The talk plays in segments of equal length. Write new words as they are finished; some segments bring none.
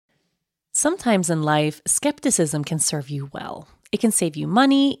Sometimes in life, skepticism can serve you well. It can save you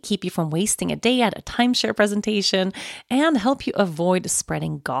money, keep you from wasting a day at a timeshare presentation, and help you avoid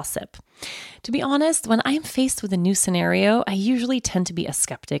spreading gossip. To be honest, when I'm faced with a new scenario, I usually tend to be a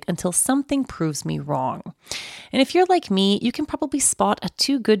skeptic until something proves me wrong. And if you're like me, you can probably spot a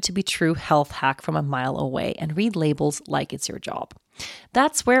too good to be true health hack from a mile away and read labels like it's your job.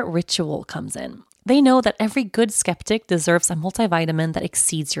 That's where Ritual comes in. They know that every good skeptic deserves a multivitamin that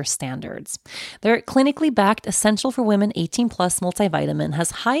exceeds your standards. Their clinically backed Essential for Women 18 Plus multivitamin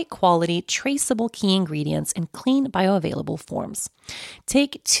has high quality, traceable key ingredients in clean, bioavailable forms.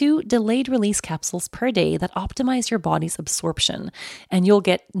 Take 2 delayed release capsules per day that optimize your body's absorption, and you'll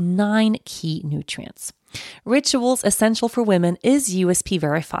get 9 key nutrients. Ritual's Essential for Women is USP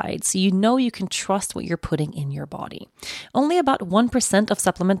verified, so you know you can trust what you're putting in your body. Only about 1% of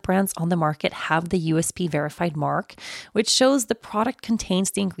supplement brands on the market have the USP verified mark, which shows the product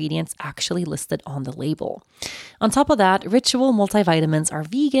contains the ingredients actually listed on the label. On top of that, Ritual multivitamins are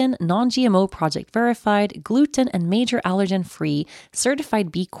vegan, non-GMO project verified, gluten and major allergen free,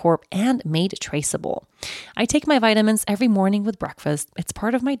 certified B Corp, and made traceable. I take my vitamins every morning with breakfast. It's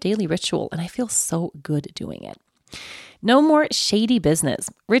part of my daily ritual, and I feel so good doing it. No more shady business.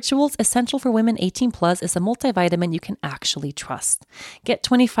 Ritual's Essential for Women 18 Plus is a multivitamin you can actually trust. Get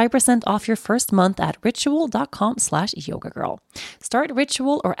 25% off your first month at ritual.com/yogagirl. Start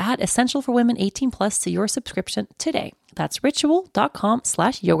Ritual or add Essential for Women 18 Plus to your subscription today. That's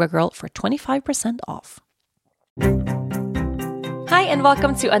ritual.com/yogagirl for 25% off. Hi, and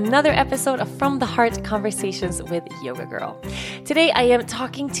welcome to another episode of From the Heart Conversations with Yoga Girl. Today, I am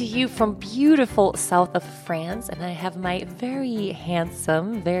talking to you from beautiful south of France, and I have my very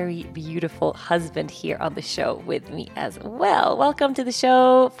handsome, very beautiful husband here on the show with me as well. Welcome to the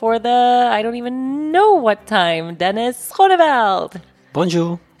show for the, I don't even know what time, Dennis Schoneveld.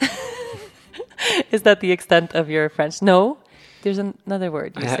 Bonjour. Is that the extent of your French? No? There's another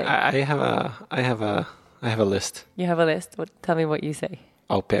word you say. I have a list. You have a list? Tell me what you say.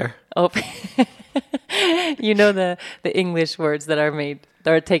 Au pair. Au pair. You know the English words that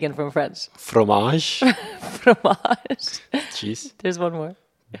are taken from French. Fromage. Fromage. Cheese. There's one more.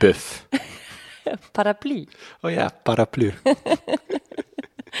 Bœuf. Parapluie. Oh yeah, parapluie.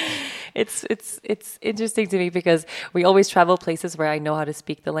 It's interesting to me because we always travel places where I know how to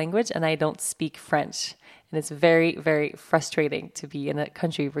speak the language and I don't speak French. And it's very, very frustrating to be in a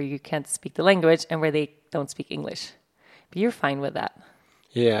country where you can't speak the language and where they don't speak English. But you're fine with that.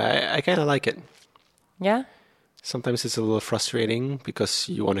 Yeah, I kind of like it. Yeah? Sometimes it's a little frustrating because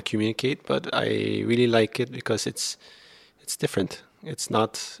you want to communicate, but I really like it because it's different. It's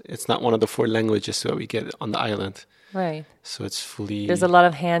not one of the 4 languages that we get on the island. Right. So it's fully... There's a lot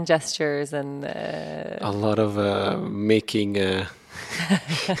of hand gestures and... a lot of making...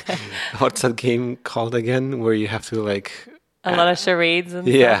 what's that game called again? Where you have to like... A lot of charades and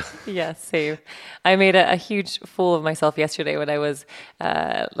stuff. Yeah, same. I made a huge fool of myself yesterday when I was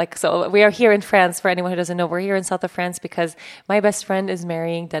so we are here in France. For anyone who doesn't know, we're here in south of France because my best friend is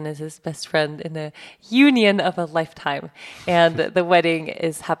marrying Dennis's best friend in a union of a lifetime. And the wedding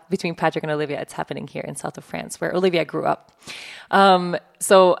is between Patrick and Olivia. It's happening here in south of France where Olivia grew up.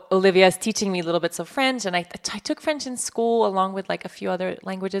 So Olivia is teaching me little bits of French, and I took French in school along with like a few other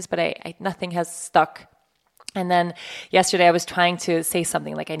languages, but nothing has stuck. And then yesterday I was trying to say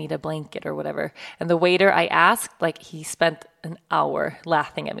something like I need a blanket or whatever. And the waiter I asked, like he spent an hour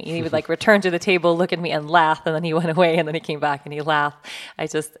laughing at me. He would like return to the table, look at me and laugh. And then he went away and then he came back and he laughed. I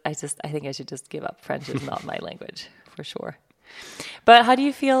think I should just give up. French is not my language for sure. But how do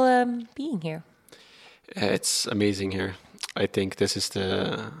you feel being here? It's amazing here. I think this is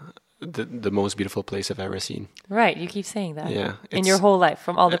the most beautiful place I've ever seen. Right, you keep saying that. Yeah. In your whole life,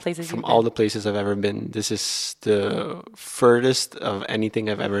 from all the places you've been. From all the places I've ever been. This is the furthest of anything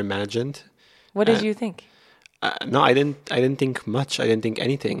I've ever imagined. What did you think? No, I didn't think much. I didn't think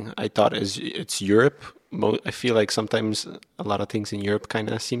anything. I thought it's Europe. I feel like sometimes a lot of things in Europe kind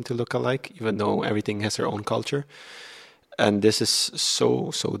of seem to look alike, even though everything has their own culture. And this is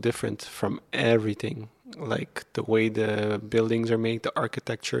so different from everything. Like the way the buildings are made, the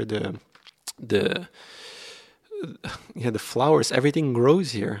architecture, the flowers, everything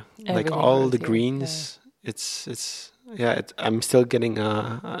grows here. Everything like all the greens. Yeah. I'm still getting.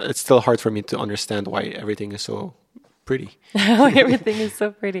 It's still hard for me to understand why everything is so pretty. Everything is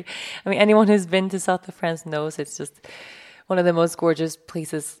so pretty. I mean, anyone who's been to south of France knows it's just one of the most gorgeous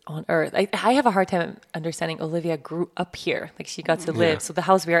places on earth. I have a hard time understanding Olivia grew up here. Like she got to live. So the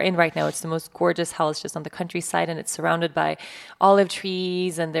house we are in right now, it's the most gorgeous house just on the countryside, and it's surrounded by olive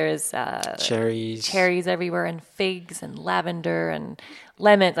trees, and there's cherries everywhere, and figs and lavender and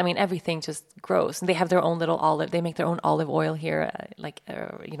lemons. I mean, everything just grows. And they have their own little they make their own olive oil here,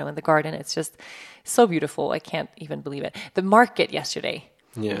 in the garden. It's just so beautiful. I can't even believe it. The market yesterday.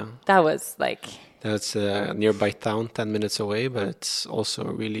 Yeah. That was like... That's a nearby town, 10 minutes away, but it's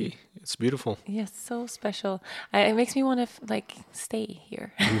also it's beautiful. Yeah, so special. It makes me want to stay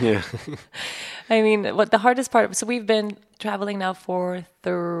here. Yeah. I mean, what the hardest part... So we've been traveling now for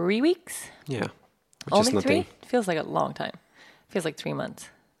 3 weeks? Yeah. Only 3? Feels like a long time. Feels like 3 months.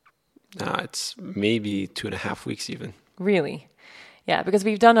 It's maybe 2.5 weeks even. Really? Yeah, because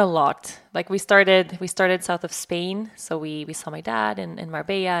we've done a lot. Like we started south of Spain, so we saw my dad in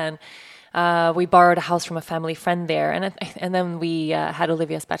Marbella, and we borrowed a house from a family friend there, and then we had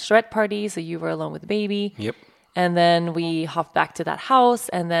Olivia's bachelorette party. So you were alone with the baby. Yep. And then we hopped back to that house,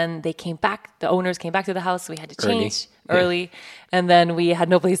 and then they came back. The owners came back to the house, so we had to change early. Yeah. And then we had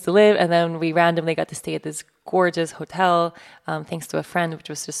no place to live, and then we randomly got to stay at this gorgeous hotel, thanks to a friend, which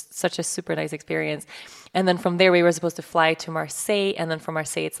was just such a super nice experience. And then from there, we were supposed to fly to Marseille, and then from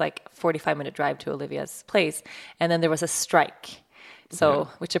Marseille, it's like 45-minute drive to Olivia's place. And then there was a strike. So,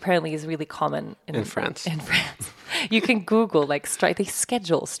 which apparently is really common in France. In France, you can Google strike. They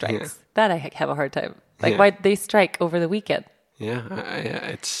schedule strikes. Yeah. That I have a hard time. Why they strike over the weekend? Yeah,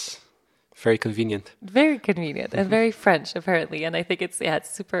 it's very convenient. Very convenient and very French apparently. And I think it's a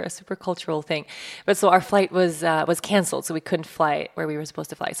super cultural thing. But so our flight was canceled, so we couldn't fly where we were supposed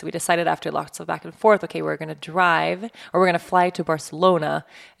to fly. So we decided after lots of back and forth, okay, we're going to drive, or we're going to fly to Barcelona,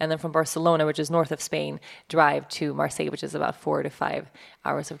 and then from Barcelona, which is north of Spain, drive to Marseille, which is about 4 to 5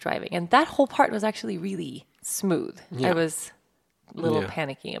 hours of driving. And that whole part was actually really smooth. Yeah. I was a little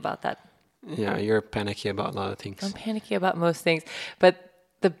panicky about that. Yeah, you're panicky about a lot of things. I'm panicky about most things, but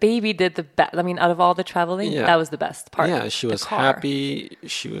the baby did the best. I mean, out of all the traveling, that was the best part. Yeah, she was happy.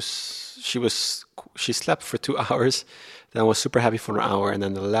 She slept for 2 hours, then was super happy for an hour, and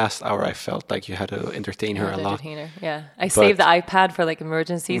then the last hour I felt like you had to entertain her a lot. Yeah, I saved the iPad for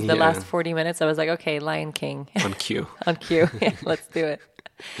emergencies. The last 40 minutes, I was like, okay, Lion King on cue. On cue, yeah, let's do it.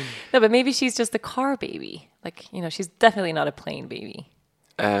 No, but maybe she's just a car baby. She's definitely not a plane baby.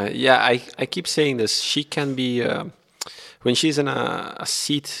 I keep saying this. She can be, when she's in a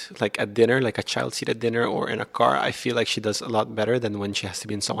seat, like at dinner, like a child seat at dinner or in a car, I feel like she does a lot better than when she has to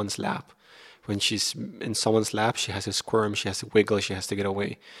be in someone's lap. When she's in someone's lap, she has to squirm, she has to wiggle, she has to get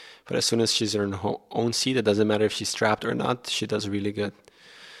away. But as soon as she's in her own seat, it doesn't matter if she's strapped or not, she does really good.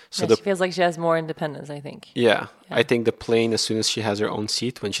 So she feels like she has more independence, I think. Yeah, I think the plane, as soon as she has her own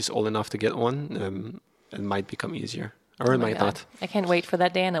seat, when she's old enough to get one, it might become easier. Or it might not. I can't wait for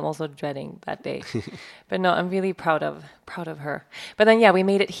that day, and I'm also dreading that day. But no, I'm really proud of her. But then, we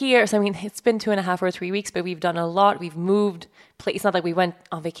made it here. So, I mean, it's been 2.5 or 3 weeks, but we've done a lot. We've moved place. It's not like we went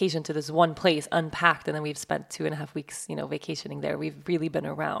on vacation to this one place, unpacked, and then we've spent 2.5 weeks, vacationing there. We've really been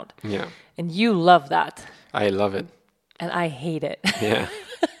around. Yeah. And you love that. I love it. And I hate it. Yeah.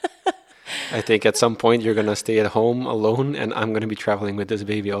 I think at some point you're going to stay at home alone, and I'm going to be traveling with this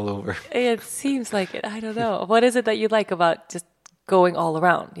baby all over. It seems like it. I don't know. What is it that you like about just going all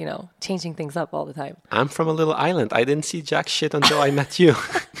around, changing things up all the time? I'm from a little island. I didn't see jack shit until I met you.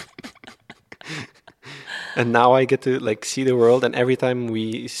 And now I get to see the world, and every time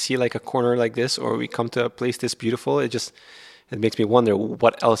we see a corner like this, or we come to a place this beautiful, it makes me wonder,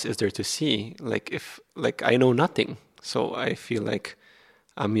 what else is there to see? I know nothing. So I feel like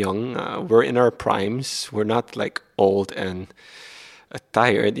I'm young. We're in our primes. We're not old and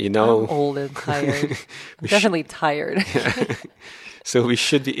tired, I'm old and tired. Definitely tired. Yeah. So we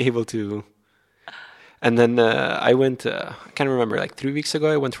should be able to. And then I went. I can't remember. 3 weeks ago,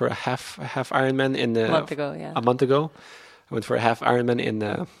 I went for a half Ironman in the. A month ago, I went for a half Ironman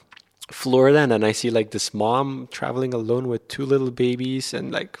in Florida, and then I see this mom traveling alone with 2 little babies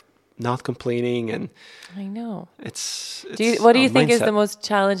and not complaining, and I know it's what do you think mindset. Is the most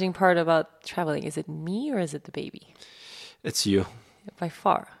challenging part about traveling? Is it me or is it the baby? It's you. By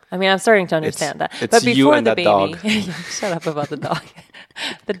far. I mean, I'm starting to understand that. It's but before you and the baby, dog. Shut up about the dog.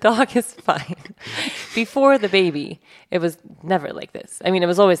 The dog is fine. Before the baby, it was never like this. I mean, it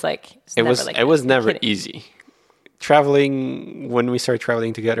was always it was never easy. Traveling, when we started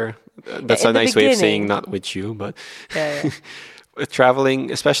traveling together, that's a nice way of saying not with you, but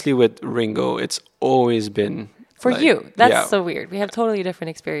traveling, especially with Ringo, it's always been for you. That's so weird. We have totally different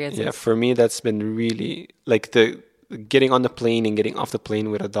experiences. Yeah, for me, that's been really getting on the plane and getting off the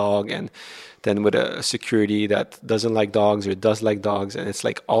plane with a dog, and then with a security that doesn't like dogs or does like dogs, and it's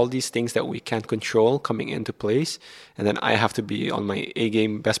like all these things that we can't control coming into place, and then I have to be on my A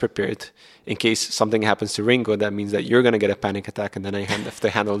game, best prepared in case something happens to Ringo. That means that you're gonna get a panic attack, and then I have to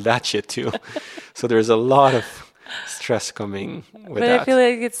handle that shit too. So there's a lot of stress coming with But that. I feel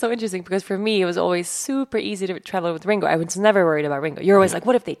like it's so interesting because for me, it was always super easy to travel with Ringo. I was never worried about Ringo. You're always like,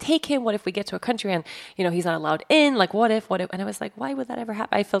 what if they take him? What if we get to a country and, he's not allowed in? Like, what if? And I was like, why would that ever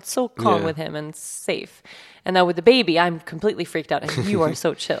happen? I felt so calm with him and safe. And now with the baby, I'm completely freaked out and you are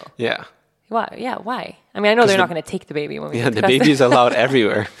so chill. Yeah. Why? Yeah, why? I mean, I know they're not going to take the baby when we Yeah, the baby is allowed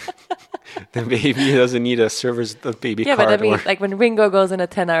everywhere. The baby doesn't need a server's baby card. Yeah, but I mean, like when Ringo goes on a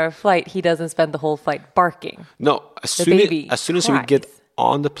 10-hour flight, he doesn't spend the whole flight barking. No, as soon as we get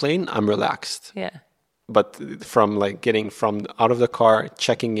on the plane, I'm relaxed. Yeah. But from like getting from out of the car,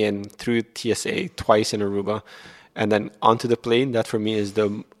 checking in through TSA twice in Aruba, and then onto the plane, that for me is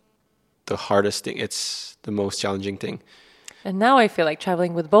the hardest thing. It's the most challenging thing. And now I feel like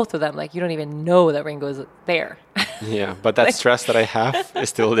traveling with both of them, like you don't even know that Ringo's there. Yeah, but that stress that I have is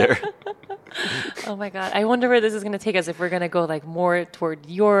still there. Oh my God. I wonder where this is going to take us, if we're going to go like more toward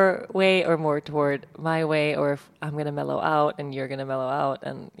your way or more toward my way, or if I'm going to mellow out and you're going to mellow out,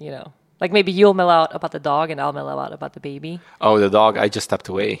 and like maybe you'll mellow out about the dog and I'll mellow out about the baby. Oh, the dog, I just stepped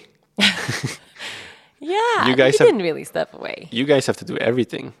away. Yeah, you didn't really step away. You guys have to do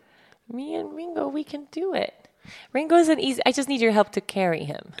everything. Me and Ringo, we can do it. Ringo isn't easy. I just need your help to carry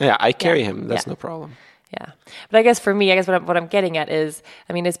him. Yeah, I carry him. That's no problem. Yeah. But I guess for me, what I'm getting at is,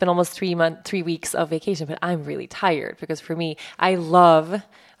 I mean, it's been almost 3 weeks of vacation, but I'm really tired because for me, I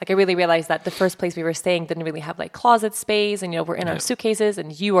really realized that the first place we were staying didn't really have like closet space, and we're in our suitcases,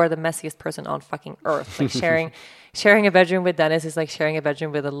 and you are the messiest person on fucking earth. Like sharing a bedroom with Dennis is like sharing a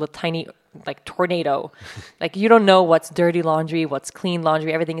bedroom with a little tiny like tornado. Like you don't know what's dirty laundry, what's clean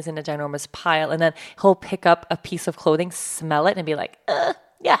laundry. Everything is in a ginormous pile, and then he'll pick up a piece of clothing, smell it, and be like,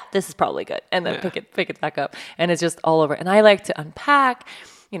 yeah, this is probably good. And then pick it back up. And it's just all over. And I like to unpack,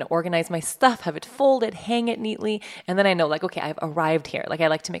 organize my stuff, have it folded, hang it neatly. And then I know like, okay, I've arrived here. Like I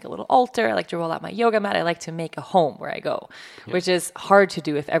like to make a little altar. I like to roll out my yoga mat. I like to make a home where I go, which is hard to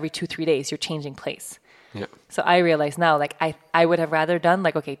do if every 2-3 days you're changing place. Yeah. So I realize now, like I would have rather done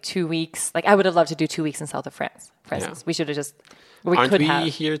like, okay, 2 weeks. Like I would have loved to do 2 weeks in south of France, for instance. We should have just, Aren't we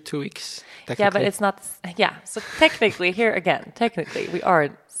here 2 weeks? Yeah, but it's not. Yeah, so technically we are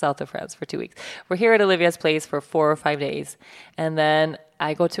in south of France for 2 weeks. We're here at Olivia's place for 4 or 5 days, and then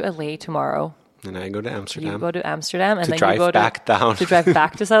I go to LA tomorrow. And I go to Amsterdam. You go to Amsterdam, and then you go to drive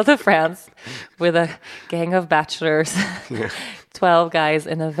back to south of France with a gang of bachelors, 12 guys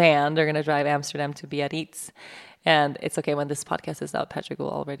in a van. They're going to drive Amsterdam to Biarritz, and it's okay when this podcast is out. Patrick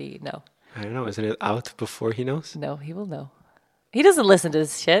will already know. I don't know. Isn't it out before he knows? No, he will know. He doesn't listen to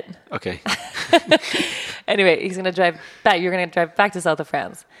this shit. Okay. Anyway, he's going to drive back. You're going to drive back to south of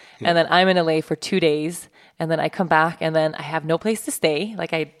France. Yeah. And then I'm in LA for 2 days. And then I come back and then I have no place to stay.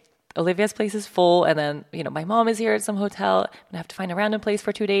 Olivia's place is full. And then, my mom is here at some hotel. I have to find a random place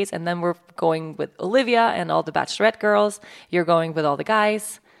for 2 days. And then we're going with Olivia and all the bachelorette girls. You're going with all the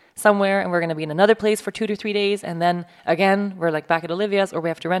guys somewhere. And we're going to be in another place for 2 to 3 days. And then again, we're like back at Olivia's, or we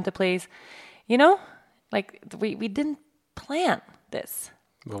have to rent a place. We didn't plan this.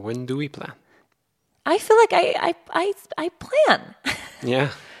 Well, when do we plan? I feel like I plan.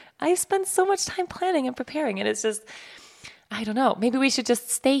 Yeah. I spend so much time planning and preparing, and it's just, I don't know. Maybe we should just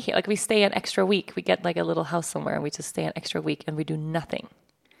stay here. Like we stay an extra week. We get like a little house somewhere and we just stay an extra week and we do nothing.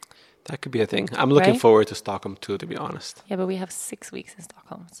 That could be a thing. I'm looking forward to Stockholm too, to be honest. Yeah, but we have 6 weeks in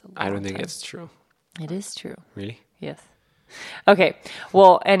Stockholm. I don't think it's true. It is true. Really? Yes. Okay.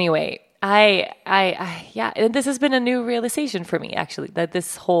 Well, anyway, and this has been a new realization for me, actually, that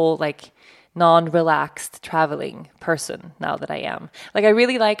this whole like non-relaxed traveling person now that I am. Like I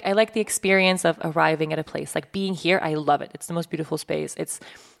like the experience of arriving at a place. Like being here, I love it. It's the most beautiful space. It's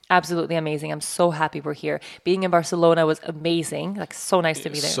absolutely amazing. I'm so happy we're here. Being in Barcelona was amazing. Like so nice to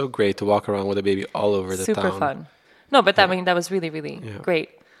be there. So great to walk around with a baby all over the town. Super fun. No, but that was really, really great.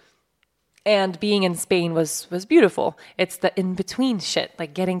 And being in Spain was beautiful. It's the in-between shit,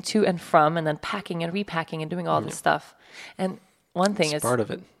 like getting to and from and then packing and repacking and doing all this stuff. And one thing is part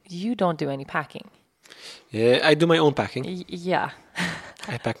of it. You don't do any packing. Yeah, I do my own packing. Yeah.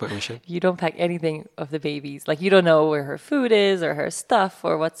 I pack my own shit. You don't pack anything of the baby's. Like you don't know where her food is or her stuff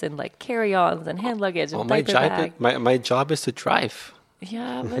or what's in like carry-ons and hand luggage and diaper bag. My job is to drive.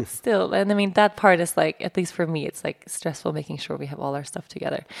 Yeah, but still. And I mean, that part is like, at least for me, it's like stressful making sure we have all our stuff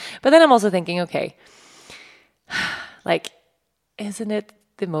together. But then I'm also thinking, okay, like, isn't it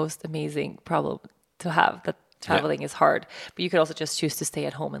the most amazing problem to have that Traveling is hard, but you could also just choose to stay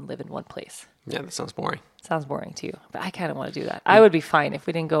at home and live in one place. Yeah, that sounds boring. Sounds boring to you, but I kind of want to do that. I would be fine if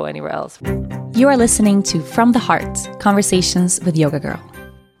we didn't go anywhere else. You are listening to From the Heart, Conversations with Yoga Girl.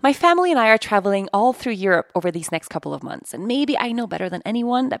 My family and I are traveling all through Europe over these next couple of months, and maybe I know better than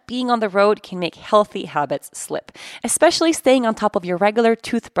anyone that being on the road can make healthy habits slip, especially staying on top of your regular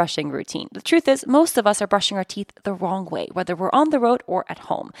toothbrushing routine. The truth is, most of us are brushing our teeth the wrong way, whether we're on the road or at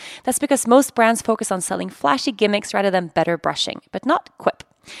home. That's because most brands focus on selling flashy gimmicks rather than better brushing, but not Quip.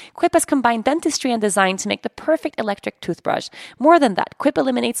 Quip has combined dentistry and design to make the perfect electric toothbrush. More than that, Quip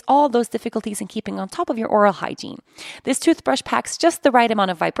eliminates all those difficulties in keeping on top of your oral hygiene. This toothbrush packs just the right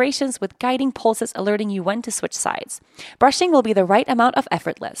amount of vibrations with guiding pulses alerting you when to switch sides. Brushing will be the right amount of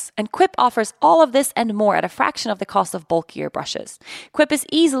effortless, and Quip offers all of this and more at a fraction of the cost of bulkier brushes. Quip is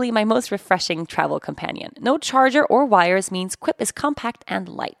easily my most refreshing travel companion. No charger or wires means Quip is compact and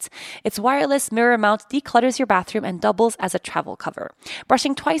light. Its wireless mirror mount declutters your bathroom and doubles as a travel cover.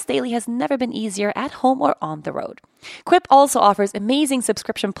 Brushing twice daily has never been easier at home or on the road. Quip also offers amazing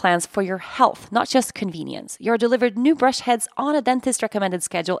subscription plans for your health, not just convenience. You're delivered new brush heads on a dentist recommended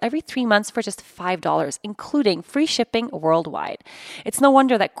schedule every 3 months for just $5, including free shipping worldwide. It's no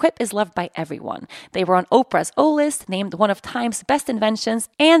wonder that Quip is loved by everyone. They were on Oprah's O List, named one of Time's best inventions,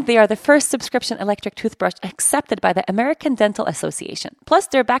 and they are the first subscription electric toothbrush accepted by the American Dental Association. Plus,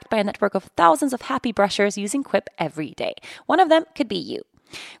 they're backed by a network of thousands of happy brushers using Quip every day. One of them could be you.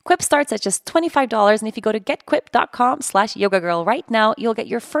 Quip starts at just $25, and if you go to getquip.com/yogagirl right now, you'll get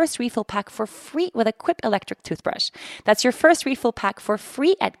your first refill pack for free with a Quip electric toothbrush. That's your first refill pack for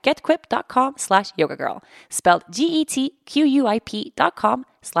free at getquip.com/yogagirl. Spelled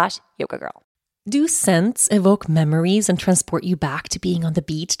GETQUIP.com/yogagirl. Do scents evoke memories and transport you back to being on the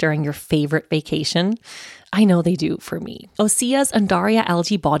beach during your favorite vacation? I know they do for me. Osea's Undaria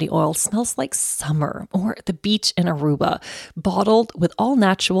algae body oil smells like summer or the beach in Aruba, bottled with all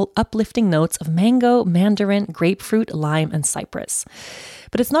natural, uplifting notes of mango, mandarin, grapefruit, lime, and cypress.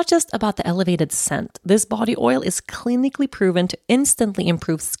 But it's not just about the elevated scent. This body oil is clinically proven to instantly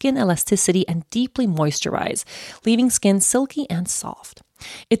improve skin elasticity and deeply moisturize, leaving skin silky and soft.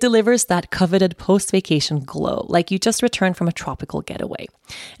 It delivers that coveted post-vacation glow, like you just returned from a tropical getaway.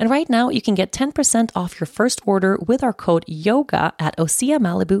 And right now, you can get 10% off your first order with our code YOGA at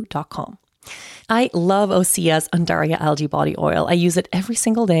oseamalibu.com. I love Osea's Undaria algae body oil. I use it every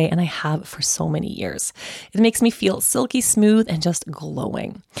single day, and I have for so many years. It makes me feel silky smooth and just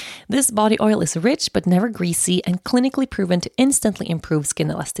glowing. This body oil is rich but never greasy and clinically proven to instantly improve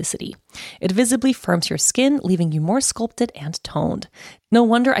skin elasticity. It visibly firms your skin, leaving you more sculpted and toned. No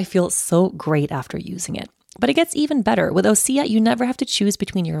wonder I feel so great after using it. But it gets even better. With Osea, you never have to choose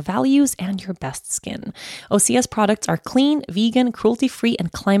between your values and your best skin. Osea's products are clean, vegan, cruelty-free,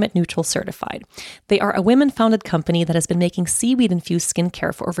 and climate-neutral certified. They are a women-founded company that has been making seaweed-infused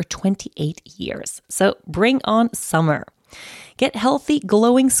skincare for over 28 years. So bring on summer. Get healthy,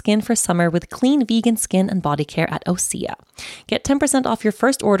 glowing skin for summer with clean vegan skin and body care at Osea. Get 10% off your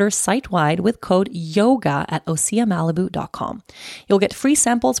first order site-wide with code YOGA at oseamalibu.com. You'll get free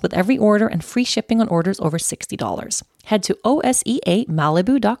samples with every order and free shipping on orders over $60. Head to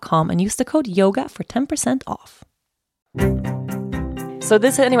oseamalibu.com and use the code YOGA for 10% off. So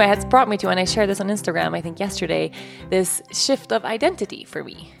this, anyway, has brought me to, and I shared this on Instagram, I think yesterday, this shift of identity for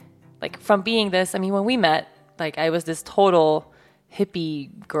me. Like from being this, I mean, when we met, like I was this total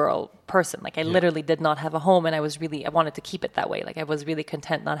hippie girl person. Like I literally did not have a home, and I wanted to keep it that way. Like I was really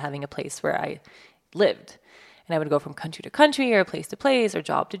content not having a place where I lived. And I would go from country to country or place to place or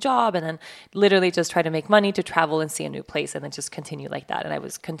job to job, and then literally just try to make money to travel and see a new place, and then just continue like that. And I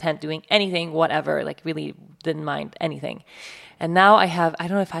was content doing anything, whatever, like really didn't mind anything. And now I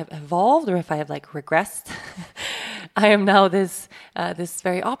don't know if I've evolved or if I have like regressed. I am now this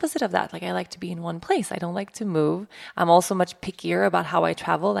very opposite of that. Like I like to be in one place. I don't like to move. I'm also much pickier about how I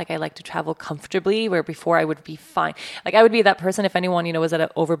travel. Like I like to travel comfortably, where before I would be fine. Like I would be that person if anyone, was at an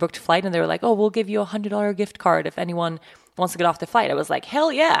overbooked flight and they were like, oh, we'll give you $100 gift card if anyone wants to get off the flight. I was like,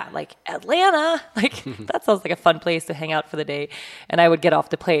 hell yeah, like Atlanta. Like that sounds like a fun place to hang out for the day. And I would get off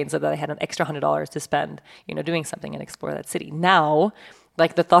the plane so that I had an extra $100 to spend, doing something and explore that city. Now,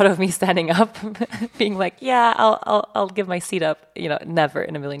 like the thought of me standing up, being like, yeah, I'll give my seat up, never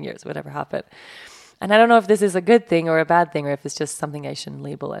in a million years would ever happen. And I don't know if this is a good thing or a bad thing, or if it's just something I shouldn't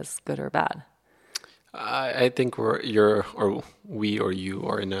label as good or bad. I think we or you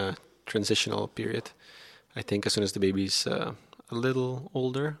are in a transitional period. I think as soon as the baby's a little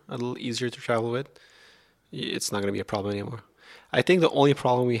older, a little easier to travel with, it's not going to be a problem anymore. I think the only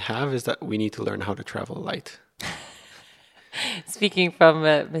problem we have is that we need to learn how to travel light. Speaking from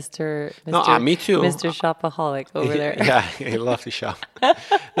Mr. Me too. Mr. Shopaholic over there. Yeah, I love to shop.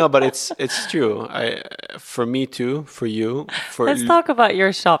 No, but it's true. For me too, for you, for Let's talk about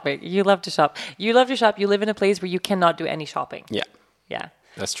your shopping. You love to shop. You love to shop. You live in a place where you cannot do any shopping. Yeah, Yeah.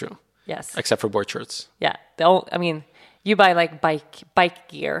 that's true. Yes. Except for board shorts. Yeah. You buy like bike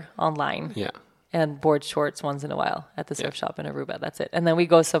gear online. Yeah. And board shorts once in a while at the surf shop in Aruba. That's it. And then we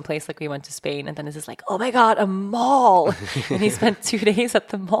go someplace, like we went to Spain, and then it's just like, oh my God, a mall. And he spent 2 days at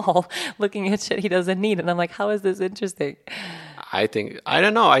the mall looking at shit he doesn't need. And I'm like, how is this interesting? I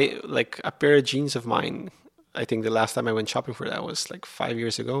don't know. I like a pair of jeans of mine. I think the last time I went shopping for that was like 5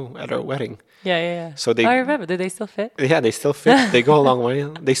 years ago at our wedding. Yeah. So I remember. Do they still fit? Yeah, they still fit. They go a long way.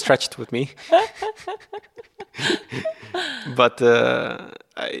 They stretched with me. But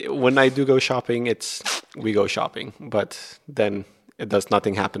when I do go shopping, we go shopping. But then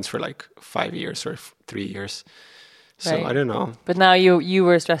nothing happens for like 5 years or 3 years. So Right. I don't know. But now you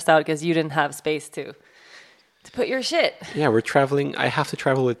were stressed out because you didn't have space to put your shit. Yeah, we're traveling. I have to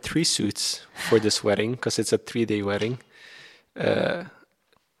travel with 3 suits for this wedding because it's a 3-day wedding.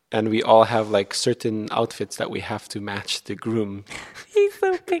 And we all have like certain outfits that we have to match the groom. He's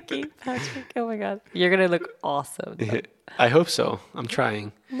so picky, Patrick. Oh my God. You're going to look awesome. I hope so. I'm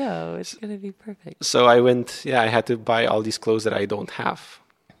trying. No, it's going to be perfect. So I had to buy all these clothes that I don't have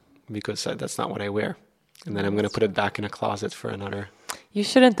because that's not what I wear. And then I'm going to put it back in a closet for another You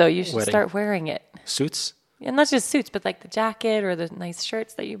shouldn't, though. You should wedding. start wearing it. Suits? And not just suits, but like the jacket or the nice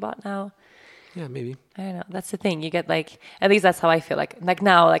shirts that you bought now. Yeah, maybe. I don't know. That's the thing. You get like, at least that's how I feel. Like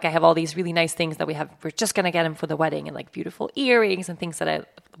now, like I have all these really nice things that we're just going to get him for the wedding, and like beautiful earrings and things that I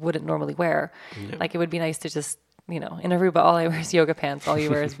wouldn't normally wear. Yeah. Like it would be nice to just, in Aruba, all I wear is yoga pants. All you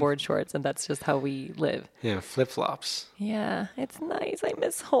wear is board shorts. And that's just how we live. Yeah, flip-flops. Yeah, it's nice. I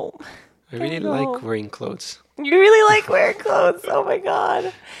miss home. I really Can I go like home? wearing clothes. You really like wearing clothes. Oh my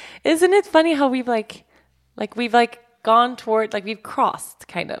God. Isn't it funny how we've gone toward, like we've crossed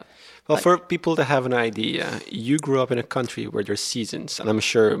kind of. Well, for people to have an idea, you grew up in a country where there's seasons, and I'm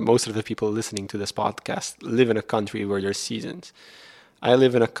sure most of the people listening to this podcast live in a country where there's seasons. I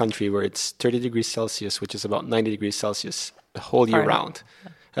live in a country where it's 30 degrees Celsius, which is about 90 degrees Celsius the whole year round.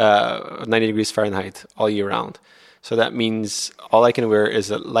 90 degrees Fahrenheit all year round. So that means all I can wear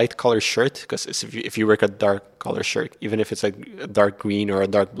is a light color shirt, because if you wear a dark color shirt, even if it's like a dark green or a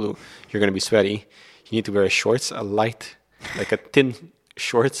dark blue, you're going to be sweaty. You need to wear shorts, a light, like a thin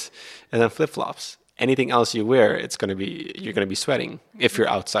shorts, and then flip-flops. Anything else you wear, you're going to be sweating. If you're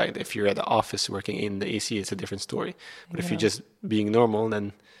outside, if you're at the office working in the AC, it's a different story. But if you're just being normal,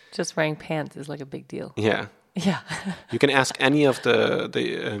 then just wearing pants is like a big deal. Yeah. Yeah. You can ask any of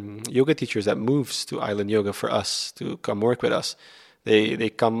the yoga teachers that moves to Island Yoga for us to come work with us. They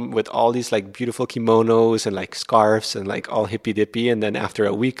come with all these like beautiful kimonos and like scarves and like all hippy dippy, and then after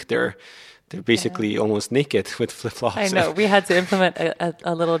a week they're basically almost naked with flip-flops. I know. We had to implement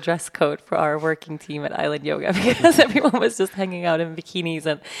a little dress code for our working team at Island Yoga because everyone was just hanging out in bikinis,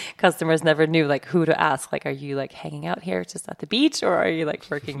 and customers never knew like who to ask. Like, are you like hanging out here just at the beach, or are you like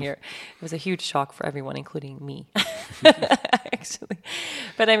working here? It was a huge shock for everyone, including me, actually.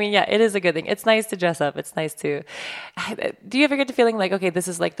 But I mean, yeah, it is a good thing. It's nice to dress up. It's nice to... Do you ever get the feeling like, okay, this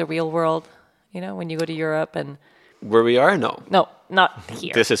is like the real world, when you go to Europe and... Where we are? No, not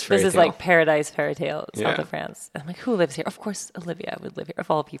here. This is fairy tale. Like paradise fairy tale, south Yeah. of France. I'm like, who lives here? Of course, Olivia would live here. Of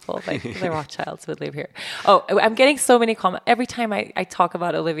all people, like the Rothschilds would live here. Oh, I'm getting so many comments every time I talk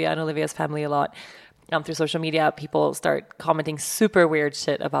about Olivia and Olivia's family a lot. Through social media, people start commenting super weird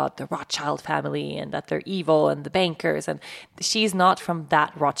shit about the Rothschild family and that they're evil and the bankers. And she's not from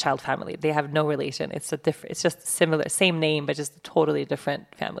that Rothschild family. They have no relation. It's just similar, same name, but just a totally different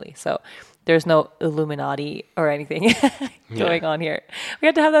family. So there's no Illuminati or anything going on here. We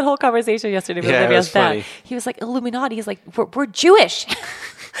had to have that whole conversation yesterday with Olivia's dad. Funny. He was like, Illuminati. He's like, we're Jewish.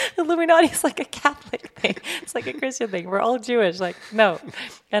 Illuminati is like a Catholic thing. It's like a Christian thing. We're all Jewish. Like, no.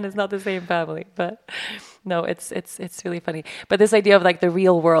 And it's not the same family. But no, it's really funny. But this idea of like the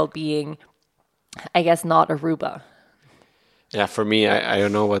real world being, I guess, not Aruba. Yeah, for me, I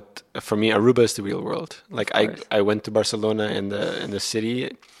don't know what. For me, Aruba is the real world. Like I went to Barcelona in the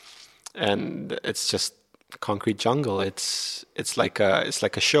city, and it's just concrete jungle. It's like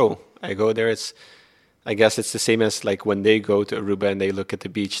a show. I go there. I guess it's the same as like when they go to Aruba and they look at the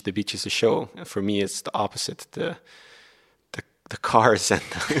beach. The beach is a show. And for me, it's the opposite. The cars and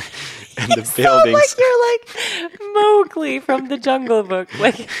the buildings. Like you're like Mowgli from the Jungle Book.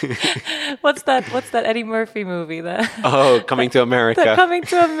 Like what's that Eddie Murphy movie? Coming to America. The Coming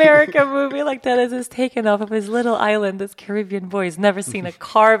to America movie. Like that is taken off of his little island. This Caribbean boy has never seen a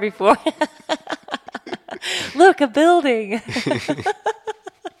car before. Look, a building.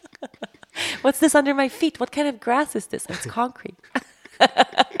 What's this under my feet? What kind of grass is this? It's concrete.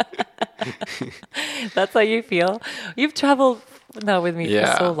 That's how you feel. You've traveled now with me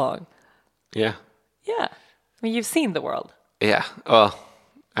for so long. Yeah. Yeah. I mean, you've seen the world. Yeah. Well,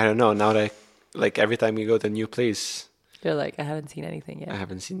 I don't know. Now that like every time we go to a new place, You're like, I haven't seen anything yet. I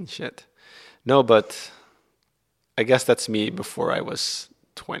haven't seen shit. No, but I guess that's me before I was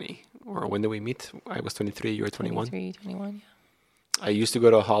 20. Or when did we meet? I was 23, you were 21. 23, 21, yeah. I used to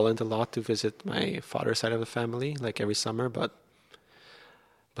go to Holland a lot to visit my father's side of the family, like every summer. But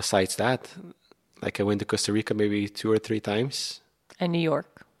besides that, like I went to Costa Rica maybe 2 or 3 times. And New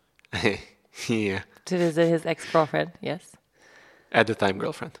York. Yeah. To visit his ex-girlfriend, yes. At the time,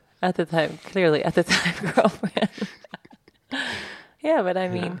 girlfriend. At the time, clearly at the time, girlfriend. Yeah, but I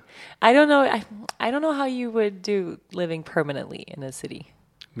mean, I don't know. I don't know how you would do living permanently in a city.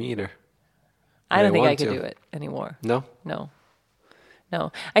 Me either. I don't think I could do it anymore. No? No.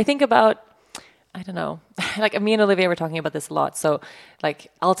 I think about, I don't know, like me and Olivia were talking about this a lot. So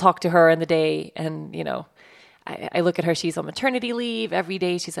like I'll talk to her in the day and, you know, I look at her, she's on maternity leave. Every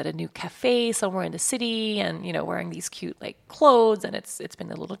day she's at a new cafe somewhere in the city and, you know, wearing these cute like clothes and it's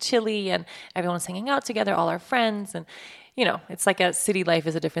been a little chilly and everyone's hanging out together, all our friends. And, you know, it's like a city life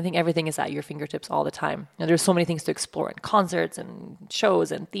is a different thing. Everything is at your fingertips all the time. And there's so many things to explore and concerts and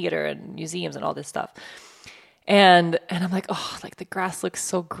shows and theater and museums and all this stuff. And I'm like, oh, like the grass looks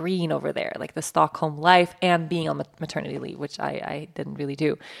so green over there, like the Stockholm life and being on maternity leave, which I didn't really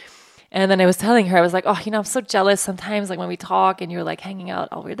do. And then I was telling her, I was like, oh, you know, I'm so jealous sometimes, like when we talk and you're like hanging out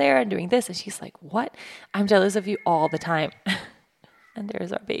over there and doing this. And she's like, what? I'm jealous of you all the time. And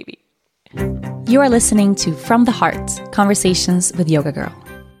there's our baby. You are listening to From the Heart, Conversations with Yoga Girl.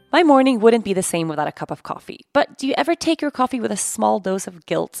 My morning wouldn't be the same without a cup of coffee. But do you ever take your coffee with a small dose of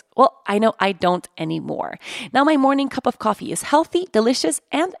guilt? Well, I know I don't anymore. Now my morning cup of coffee is healthy, delicious,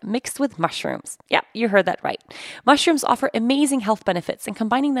 and mixed with mushrooms. Yeah, you heard that right. Mushrooms offer amazing health benefits, and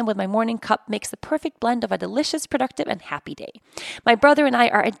combining them with my morning cup makes the perfect blend of a delicious, productive, and happy day. My brother and I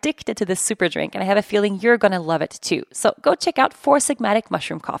are addicted to this super drink, and I have a feeling you're going to love it too. So go check out Four Sigmatic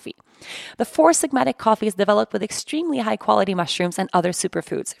Mushroom Coffee. The Four Sigmatic coffee is developed with extremely high-quality mushrooms and other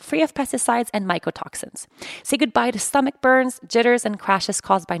superfoods, free of pesticides and mycotoxins. Say goodbye to stomach burns, jitters, and crashes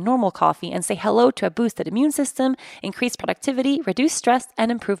caused by normal coffee, and say hello to a boosted immune system, increased productivity, reduced stress,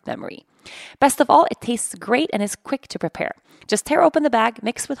 and improved memory. Best of all, it tastes great and is quick to prepare. Just tear open the bag,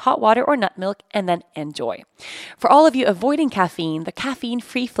 mix with hot water or nut milk, and then enjoy. For all of you avoiding caffeine, the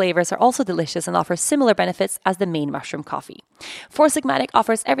caffeine-free flavors are also delicious and offer similar benefits as the main mushroom coffee. Four Sigmatic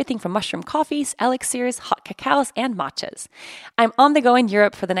offers everything from mushroom coffees, elixirs, hot cacaos, and matchas. I'm on the go in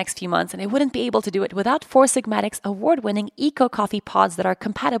Europe for the next few months, and I wouldn't be able to do it without Four Sigmatic's award-winning Eco Coffee pods that are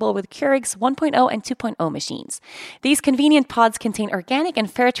compatible with Keurig's 1.0 and 2.0 machines. These convenient pods contain organic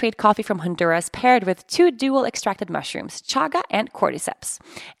and fair trade coffee from Honduras paired with 2 dual extracted mushrooms, chaga and cordyceps.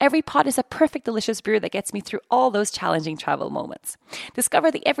 Every pod is a perfect delicious brew that gets me through all those challenging travel moments. Discover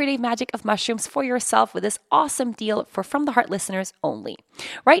the everyday magic of mushrooms for yourself with this awesome deal for From the Heart listeners only.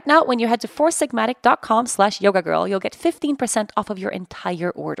 Right now, when you head to foursigmatic.com/yogagirl, you'll get 15% off of your entire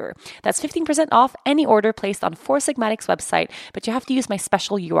order. That's 15% off any order placed on Four Sigmatic's website, but you have to use my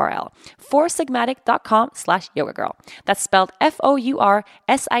special URL, foursigmatic.com/yogagirl. That's spelled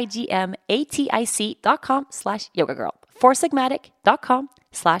FOURSIGMATIC.com/yogagirl.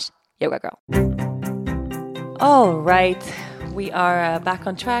 foursigmatic.com/yogagirl. All right, we are back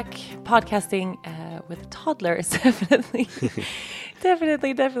on track. Podcasting with toddlers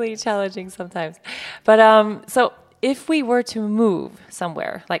definitely challenging sometimes. But so if we were to move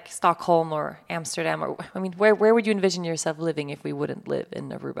somewhere like Stockholm or Amsterdam, or I mean, where would you envision yourself living if we wouldn't live in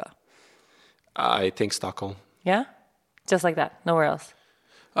Aruba? I think Stockholm. Yeah, just like that, nowhere else.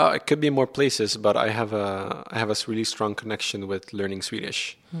 It could be more places, but I have a really strong connection with learning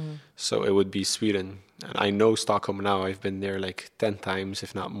Swedish. So it would be Sweden. And I know Stockholm now. I've been there like 10 times,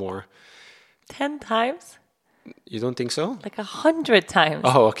 if not more. 10 times? You don't think so? Like 100 times.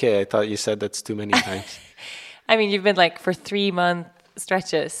 Oh, okay. I thought you said that's too many times. I mean, you've been like for 3-month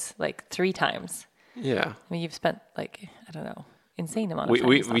stretches, like 3 times. Yeah. I mean, you've spent like, I don't know, insane amount of time.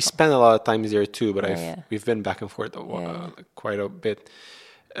 We spent a lot of times there too, but we've been back and forth quite a bit.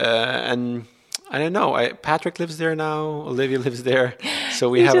 And I don't know. Patrick lives there now. Olivia lives there. So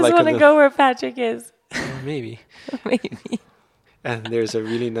we have like. You just want to go where Patrick is. Maybe. Maybe. And there's a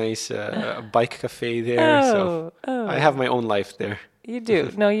really nice bike cafe there. So I have my own life there. You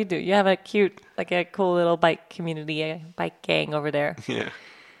do. No, you do. You have a cute, like a cool little bike community, a bike gang over there. Yeah.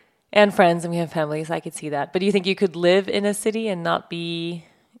 And friends, and we have families. I could see that. But do you think you could live in a city and not be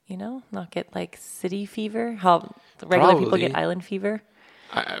You know, not get like city fever. How the regular people get Probably. island fever.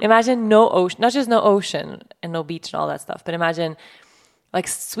 I, Imagine no ocean, not just no ocean and no beach and all that stuff, but imagine like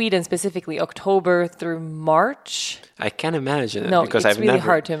Sweden specifically, October through March. I can't imagine it No, because it's I've really never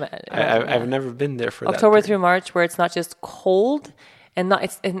hard to imagine. I've never been there for October that. through March, where it's not just cold and not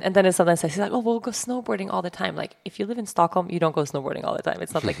it's and then it's sometimes it's like, oh, we'll go snowboarding all the time. Like if you live in Stockholm, you don't go snowboarding all the time.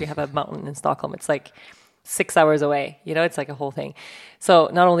 It's not like you have a mountain in Stockholm. It's like 6 hours away. You know, it's like a whole thing. So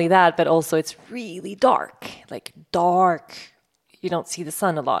not only that, but also it's really dark. Like dark. You don't see the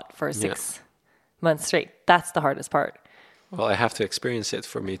sun a lot for 6 months straight. That's the hardest part. Well, I have to experience it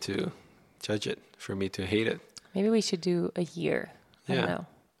for me to judge it, for me to hate it. Maybe we should do a year. I don't Yeah. know.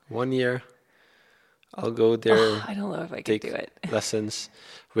 1 year, I'll go there, I don't know if I can take do it. lessons.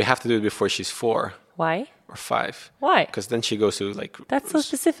 We have to do it before she's 4 Why? or 5. Why? Because then she goes to like... That's so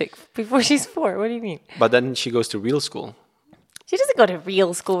specific. Before she's 4. What do you mean? But then she goes to real school. She doesn't go to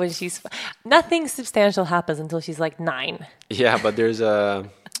real school when she's... Nothing substantial happens until she's like 9. Yeah, but there's a,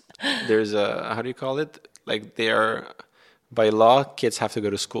 how do you call it? Like they are, by law, kids have to go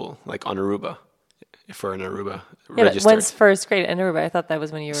to school, like on Aruba, if we're in Aruba, Yeah, but registered. when's first grade in Aruba? I thought that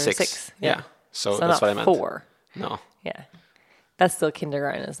was when you were 6. Yeah. So So that's not what I meant. 4. No. Yeah. That's still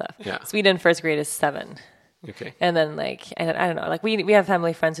kindergarten and stuff. Yeah. Sweden first grade is 7. Okay. And then like, I don't know, like we have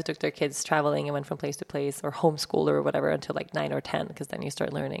family friends who took their kids traveling and went from place to place or homeschool or whatever until like 9 or 10, because then you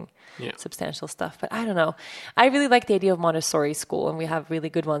start learning substantial stuff. But I don't know. I really like the idea of Montessori school, and we have really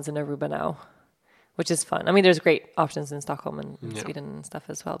good ones in Aruba now, which is fun. I mean, there's great options in Stockholm and in Sweden and stuff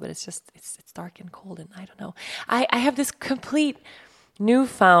as well, but it's just, it's dark and cold, and I don't know. I have this complete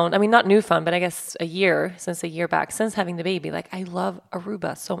newfound, I mean, not newfound, but I guess a year back, since having the baby, like I love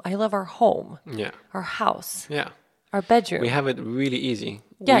Aruba. So I love our home, our house, our bedroom. We have it really easy.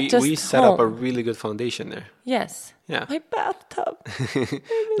 Yeah, we set up a home. really good foundation there. Yes. Yeah. My bathtub.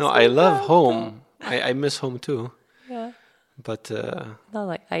 No, I love home. I miss home too. Yeah. But Not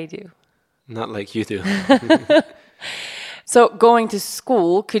like I do. not like you do. So going to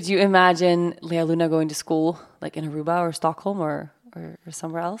school, could you imagine Lea Luna going to school like in Aruba or Stockholm or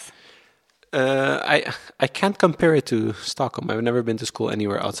somewhere else? I can't compare it to Stockholm. I've never been to school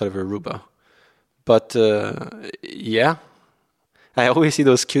anywhere outside of Aruba. But yeah, I always see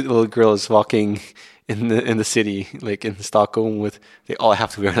those cute little girls walking in the city, like in Stockholm, with they all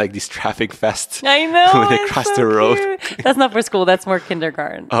have to wear like these traffic vests. I know. when they it's cross so the road. cute. That's not for school. That's more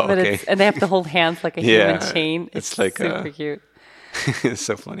kindergarten. Oh, But okay. and they have to hold hands like a human chain. it's like super cute. it's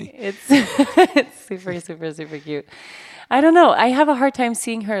so funny. It's it's super, super, super cute. I don't know. I have a hard time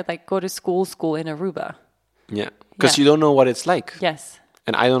seeing her like go to school in Aruba. Yeah, because Yeah. you don't know what it's like, Yes.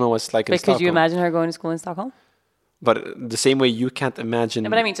 and I don't know what it's like in But Stockholm. could you imagine her going to school in Stockholm? But the same way you can't imagine.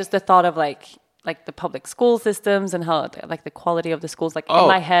 But I mean, just the thought of like the public school systems and how like the quality of the schools, like in Oh.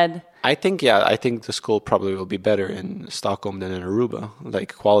 my head. I think the school probably will be better in Stockholm than in Aruba,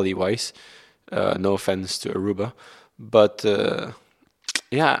 like quality wise. No offense to Aruba, but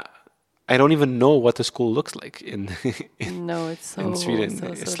yeah, I don't even know what the school looks like in No, it's so in Sweden. so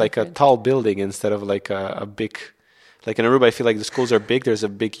It's like different. a tall building instead of like a big. Like in Aruba, I feel like the schools are big. There's a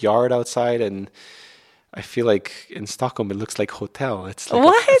big yard outside, and I feel like in Stockholm it looks like hotel. It's like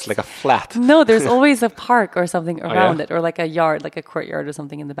What? it's like a flat. No, there's always a park or something around yeah? it, or like a yard, like a courtyard or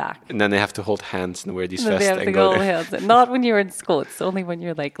something in the back. And then they have to hold hands and wear these And then vests they have to and go go all there. hands. Not when you're in school. It's only when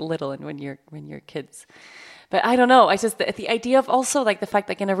you're like little and when you're kids. But I don't know. I just the idea of also like the fact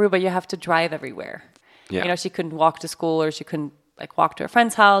like in Aruba you have to drive everywhere. Yeah. You know, she couldn't walk to school, or she couldn't like walk to her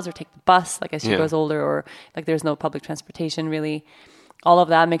friend's house or take the bus like as she Yeah. grows older, or like there's no public transportation really. All of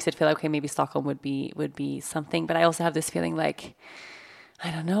that makes it feel like, okay, maybe Stockholm would be something. But I also have this feeling like, I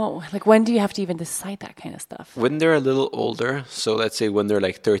don't know, like when do you have to even decide that kind of stuff? When they're a little older, so let's say when they're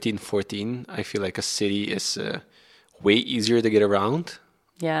like 13, 14, I feel like a city is way easier to get around.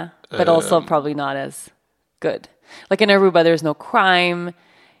 Yeah, but also probably not as good. Like in Aruba, there's no crime.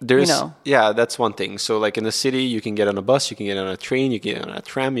 There's, know. yeah, that's one thing. So like in the city, you can get on a bus, you can get on a train, you can get on a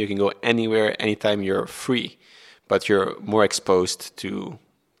tram, you can go anywhere, anytime. You're free, but you're more exposed to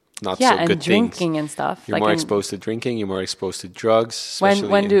not so and good drinking things. and stuff. You're like more in- exposed to drinking. You're more exposed to drugs. Especially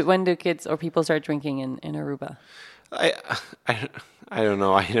when do kids or people start drinking in Aruba? I don't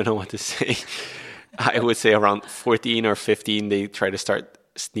know. I don't know what to say. I would say around 14 or 15, they try to start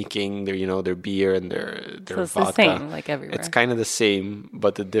sneaking their beer and their So it's vodka. the same like everywhere. It's kind of the same,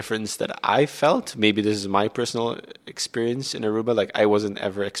 but the difference that I felt, maybe this is my personal experience in Aruba, like I wasn't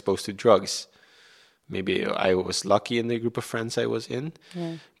ever exposed to drugs. Maybe I was lucky in the group of friends I was in,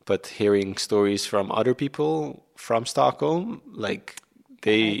 but hearing stories from other people from Stockholm, like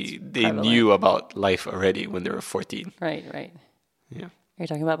they prevalent. knew about life already when they were 14. Right. Yeah. you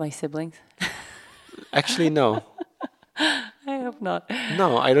talking about my siblings? Actually, no. I hope not.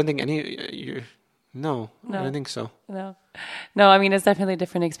 No, I don't think No, I No. don't think so. No. No, I mean, it's definitely a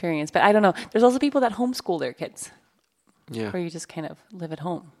different experience. But I don't know. There's also people that homeschool their kids, Yeah. where you just kind of live at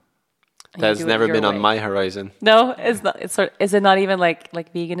home. and you That's do it never your been on way. my horizon. No, it's not. It's sort. Is it not even like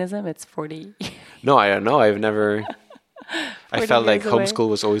veganism? It's 40. No, I don't know. I've never. I 40 felt like years away. homeschool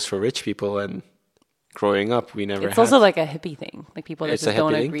was always for rich people, and growing up, we never. It's had. also like a hippie thing. Like people that It's a just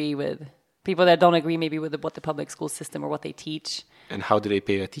don't hippie thing? agree with people that don't agree maybe with what the public school system or what they teach. And how do they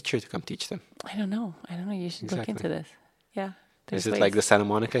pay a teacher to come teach them? I don't know. You should look into this. Yeah. Is there's it ways. like the Santa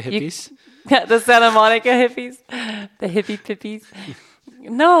Monica hippies? Yeah, the Santa Monica hippies, the hippie pippies.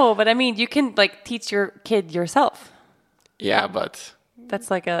 No, but I mean, you can like teach your kid yourself. Yeah, but That's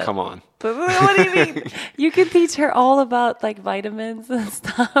like a. come on. What do you mean? You can teach her all about like vitamins and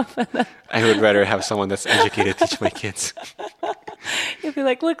stuff. And then I would rather have someone that's educated teach my kids. you'll be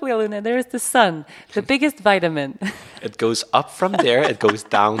like, look, Luna, there's the sun, the biggest vitamin. It goes up from there, it goes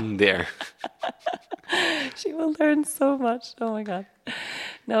down there. She will learn so much. Oh my god.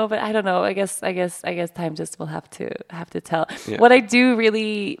 No, but I don't know. I guess time just will have to tell. Yeah. What I do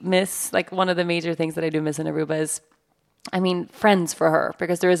really miss, like one of the major things that I do miss in Aruba is, I mean, friends for her,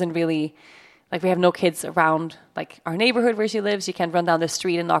 because there isn't really, like we have no kids around like our neighborhood where she lives. She can't run down the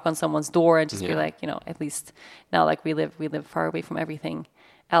street and knock on someone's door and just be Yeah. like, at least now like we live far away from everything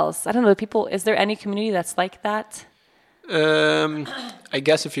else. I don't know, people, is there any community that's like that? I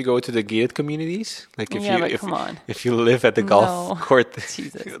guess if you go to the gated communities, like if Yeah, you but if, come on. if you live at the golf No. court,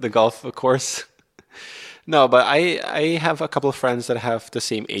 Jesus. the golf course. No, but I have a couple of friends that have the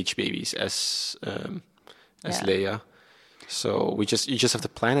same age babies as Yeah. Leia. So you just have to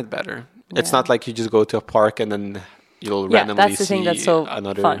plan it better. It's Yeah. not like you just go to a park and then you'll Yeah, randomly that's the thing see that's so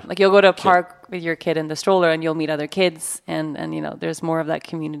another fun. Like you'll go to a kid. park with your kid in the stroller and you'll meet other kids and there's more of that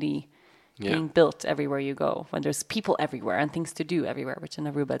community Yeah. being built everywhere you go when there's people everywhere and things to do everywhere, which in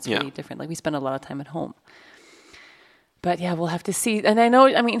Aruba it's really different. Like we spend a lot of time at home. But yeah, we'll have to see. And I know,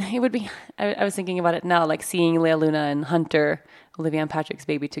 I mean, it would be, I was thinking about it now, like seeing Leia Luna and Hunter, Olivia and Patrick's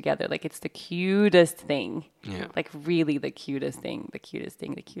baby together. Like it's the cutest thing. Yeah. Like really the cutest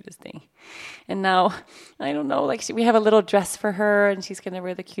thing. And now, I don't know, like we have a little dress for her and she's going to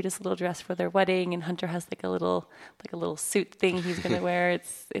wear the cutest little dress for their wedding. And Hunter has like a little suit thing he's going to wear.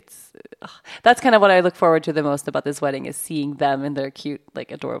 That's kind of what I look forward to the most about this wedding is seeing them in their cute, like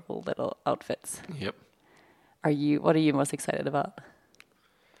adorable little outfits. Yep. What are you most excited about?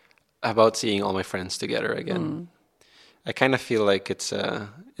 About seeing all my friends together again. I kind of feel like it's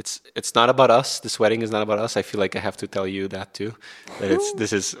not about us. This wedding is not about us. I feel like I have to tell you that too. That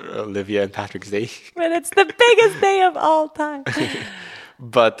this is Olivia and Patrick's day. But it's the biggest day of all time.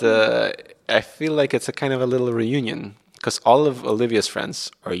 But I feel like it's a kind of a little reunion because all of Olivia's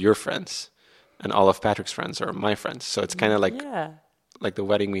friends are your friends, and all of Patrick's friends are my friends. So it's kind of like Yeah. like the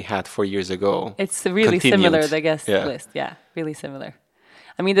wedding we had 4 years ago. It's really Continued. similar, the guest Yeah. list. Yeah, really similar.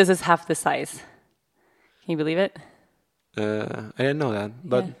 I mean, this is half the size. Can you believe it? I didn't know that,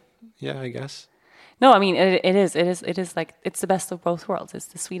 but yeah, I guess. No, I mean, it is like, it's the best of both worlds. It's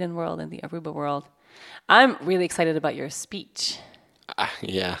the Sweden world and the Aruba world. I'm really excited about your speech.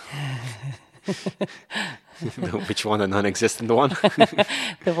 Yeah. Which one? The non-existent one?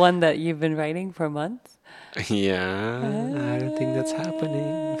 The one that you've been writing for months. Yeah, I don't think that's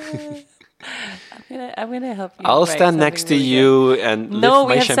happening. I'm gonna help you. I'll write stand next to something really you and lift No, we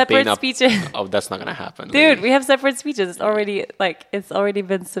my have champagne separate up. speeches. Oh, that's not gonna happen, Dude, lady. we have separate speeches. It's already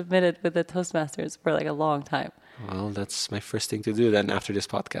been submitted with the Toastmasters for like a long time. Well, that's my first thing to do then after this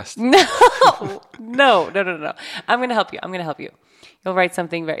podcast. No. I'm going to help you. You'll write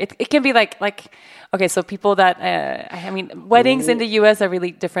something it can be like, okay, so people that, weddings in the US are really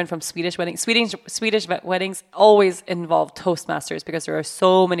different from Swedish weddings. Swedish weddings always involve Toastmasters because there are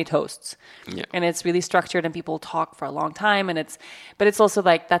so many toasts. Yeah. And it's really structured and people talk for a long time. But it's also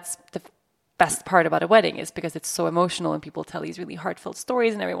like, that's the best part about a wedding is because it's so emotional and people tell these really heartfelt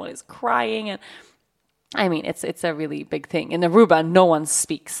stories and everyone is crying. And I mean, it's a really big thing. In Aruba, no one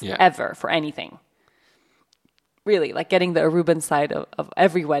speaks ever for anything. Really, like getting the Aruban side of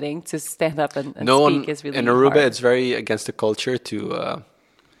every wedding to stand up and speak is really in Aruba, hard. it's very against the culture to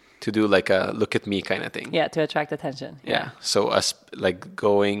do like a look at me kind of thing. Yeah, to attract attention. Yeah. So us like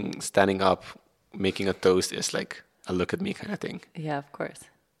standing up, making a toast is like a look at me kind of thing. Yeah, of course.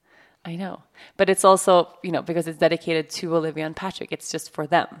 I know. But it's also, because it's dedicated to Olivia and Patrick, it's just for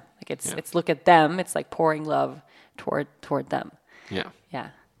them. Like it's look at them. It's like pouring love toward them. Yeah. Yeah.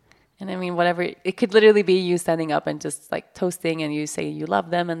 And I mean, whatever, it could literally be you standing up and just like toasting and you say you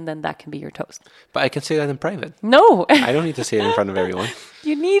love them and then that can be your toast. But I can say that in private. No. I don't need to say it in front of everyone.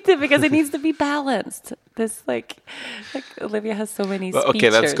 You need to because it needs to be balanced. This like Olivia has so many speeches.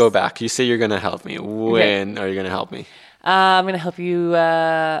 Okay, let's go back. You say you're going to help me. When are you going to help me? I'm going to help you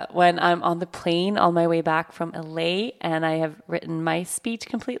when I'm on the plane on my way back from LA and I have written my speech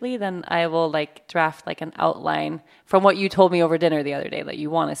completely. Then I will like draft like an outline from what you told me over dinner the other day that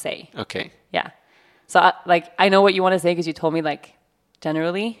you want to say. Okay. Yeah. So I know what you want to say because you told me like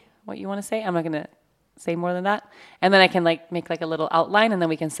generally what you want to say. I'm not going to say more than that. And then I can like make like a little outline and then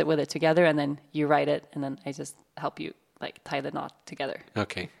we can sit with it together and then you write it and then I just help you like tie the knot together.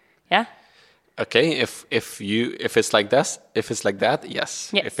 Okay. Yeah? Okay, if it's like this, if it's like that,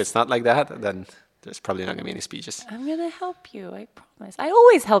 yes. If it's not like that, then there's probably not gonna be any speeches. I'm gonna help you, I promise. I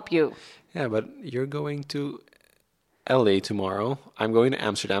always help you. Yeah, but you're going to LA tomorrow. I'm going to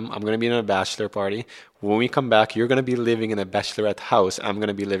Amsterdam. I'm gonna be in a bachelor party. When we come back, you're gonna be living in a bachelorette house. I'm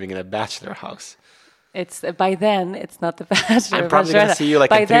gonna be living in a bachelor house. It's by then. It's not the bachelor. I'm probably gonna see you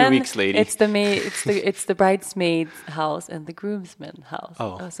like in 3 weeks, lady. It's the it's the bridesmaid's house and the groomsman's house.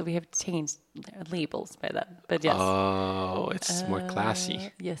 Oh, so we have changed their labels by then. But yes. Oh, it's more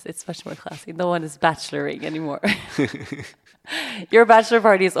classy. Yes, it's much more classy. No one is bacheloring anymore. Your bachelor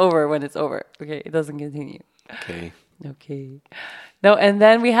party is over when it's over. Okay, it doesn't continue. Okay. No, and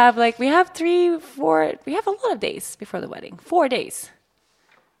then we have 3, 4. We have a lot of days before the wedding. 4 days.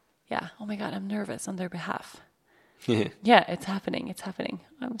 Yeah. Oh my God, I'm nervous on their behalf. Yeah, it's happening. It's happening.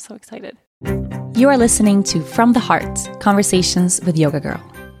 I'm so excited. You are listening to From the Heart, Conversations with Yoga Girl.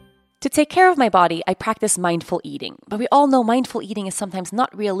 To take care of my body, I practice mindful eating. But we all know mindful eating is sometimes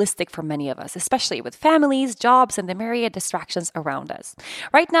not realistic for many of us, especially with families, jobs, and the myriad distractions around us.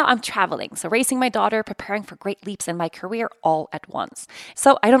 Right now, I'm traveling, so raising my daughter, preparing for great leaps in my career all at once.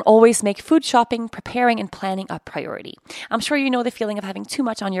 So I don't always make food shopping, preparing, and planning a priority. I'm sure you know the feeling of having too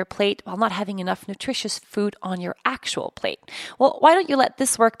much on your plate while not having enough nutritious food on your actual plate. Well, why don't you let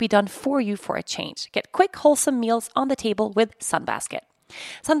this work be done for you for a change? Get quick, wholesome meals on the table with Sunbasket.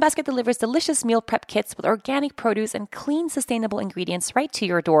 Sunbasket delivers delicious meal prep kits with organic produce and clean, sustainable ingredients right to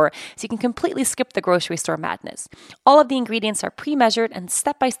your door, so you can completely skip the grocery store madness. All of the ingredients are pre-measured and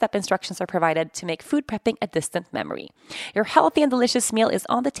step-by-step instructions are provided to make food prepping a distant memory. Your healthy and delicious meal is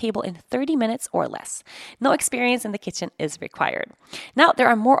on the table in 30 minutes or less. No experience in the kitchen is required. Now, there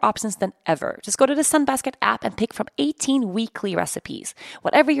are more options than ever. Just go to the Sunbasket app and pick from 18 weekly recipes.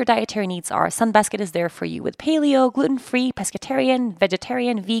 Whatever your dietary needs are, Sunbasket is there for you with paleo, gluten-free, pescatarian, vegetarian,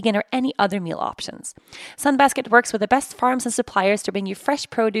 vegan, or any other meal options. Sunbasket works with the best farms and suppliers to bring you fresh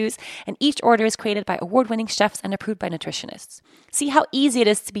produce, and each order is created by award-winning chefs and approved by nutritionists. See how easy it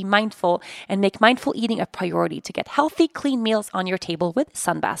is to be mindful and make mindful eating a priority to get healthy, clean meals on your table with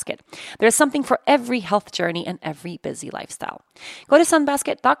Sunbasket. There's something for every health journey and every busy lifestyle. Go to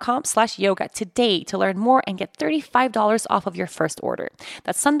sunbasket.com/yoga today to learn more and get $35 off of your first order.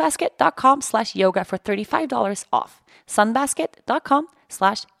 That's sunbasket.com/yoga for $35 off.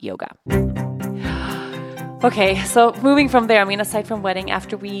 sunbasket.com/yoga. Okay, so moving from there, I mean, aside from wedding,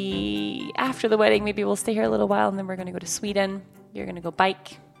 after the wedding, maybe we'll stay here a little while and then we're going to go to Sweden. You're going to go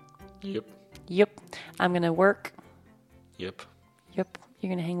bike. Yep. I'm going to work. Yep. You're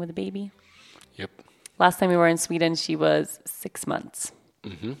going to hang with the baby. Yep. Last time we were in Sweden, she was 6 months.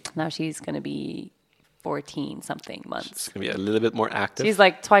 Mm-hmm. Now she's going to be 14-something months. She's going to be a little bit more active. She's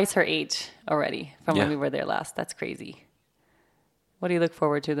like twice her age already from when we were there last. That's crazy. What do you look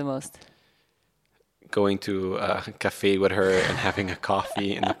forward to the most? Going to a cafe with her and having a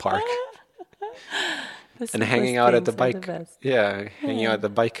coffee in the park. And hanging out at the bike. Hanging out at the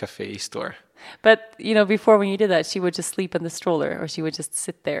bike cafe store. But, before when you did that, she would just sleep in the stroller or she would just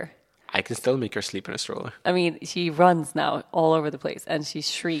sit there. I can still make her sleep in a stroller. I mean, she runs now all over the place and she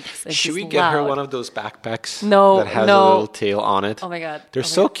shrieks and Should we loud. get her one of those backpacks that has a little tail on it? Oh my God. They're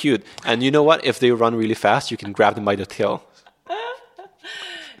so cute. And you know what? If they run really fast, you can grab them by the tail.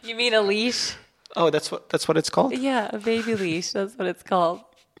 You mean a leash? Oh, that's what it's called? Yeah, a baby leash. That's what it's called.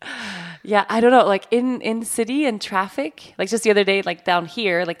 Yeah, I don't know. Like in city and traffic, like just the other day, like down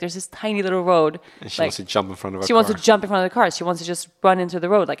here, like there's this tiny little road. And she wants to jump in front of a car. She wants to jump in front of the cars. She wants to just run into the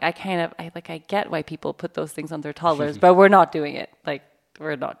road. Like I get why people put those things on their toddlers, but we're not doing it. Like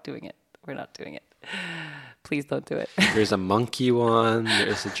we're not doing it. Please don't do it. There's a monkey one.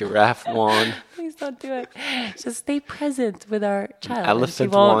 There's a giraffe one. Please don't do it. Just stay present with our child.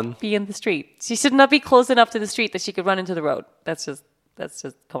 Elephant she won't one. Be in the street. She should not be close enough to the street that she could run into the road. That's just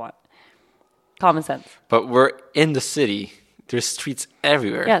come on. Common sense. But we're in the city. There's streets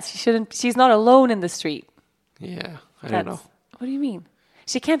everywhere. Yes, she's not alone in the street. Yeah, I don't know. What do you mean?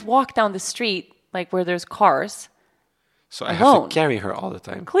 She can't walk down the street like where there's cars. So I alone. have to carry her all the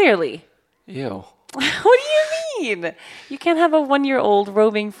time. Clearly. Ew. What do you mean? You can't have a 1-year-old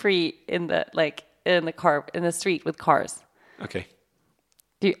roaming free in the street with cars. Okay.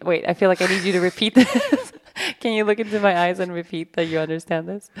 Wait, I feel like I need you to repeat this. Can you look into my eyes and repeat that you understand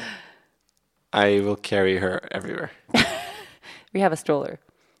this? I will carry her everywhere. We have a stroller.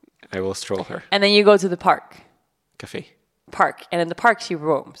 I will stroll her. And then you go to the park. Cafe. Park. And in the park, she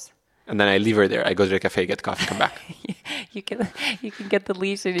roams. And then I leave her there. I go to the cafe, get coffee, come back. You can get the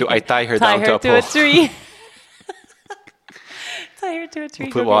leash. And I tie her down to a pole? A tree? Tie her to a tree.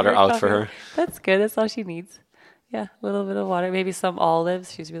 We'll put water out for her. That's good. That's all she needs. Yeah, a little bit of water. Maybe some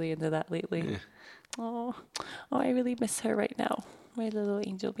olives. She's really into that lately. Yeah. Oh, I really miss her right now. My little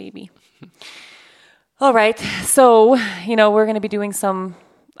angel baby. All right. So, we're going to be doing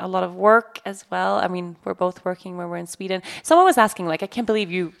a lot of work as well. I mean, we're both working when we're in Sweden. Someone was asking, I can't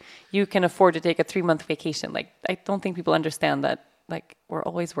believe you can afford to take a 3-month vacation. I don't think people understand that, we're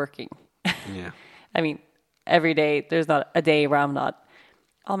always working. Yeah. I mean, every day, there's not a day where I'm not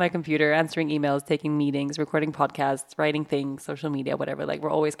on my computer, answering emails, taking meetings, recording podcasts, writing things, social media, whatever. We're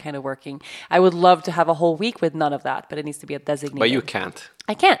always kind of working. I would love to have a whole week with none of that, but it needs to be a designated. But you can't.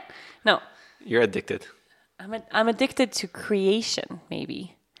 I can't. No. You're addicted. I'm addicted to creation,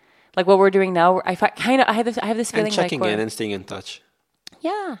 maybe. Like what we're doing now. I have this feeling and checking in and staying in touch.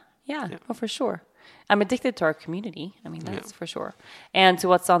 Yeah. Oh, for sure. I'm addicted to our community. I mean, that's for sure. And to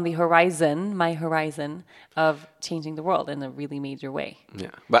what's on the horizon, my horizon of changing the world in a really major way.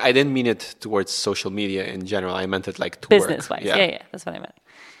 Yeah. But I didn't mean it towards social media in general. I meant it to business-wise. work. Yeah. That's what I meant.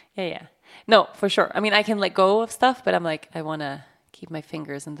 Yeah. No, for sure. I mean, I can let go of stuff, but I'm I want to keep my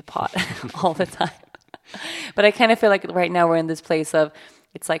fingers in the pot all the time. But I kind of feel like right now we're in this place of,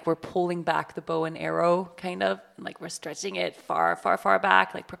 it's like we're pulling back the bow and arrow, kind of. We're stretching it far, far, far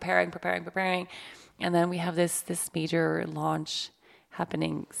back, preparing. And then we have this major launch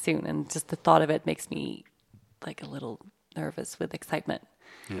happening soon. And just the thought of it makes me a little nervous with excitement.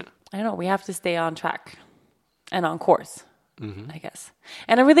 Yeah. I don't know. We have to stay on track and on course, I guess.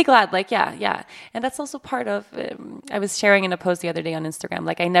 And I'm really glad, yeah. And that's also part of, I was sharing in a post the other day on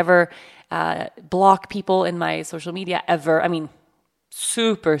Instagram, I never block people in my social media ever. I mean,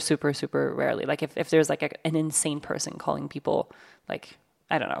 super, super, super rarely. If there's an insane person calling people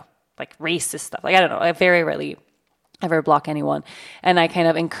I don't know, racist stuff. I don't know. I very rarely ever block anyone. And I kind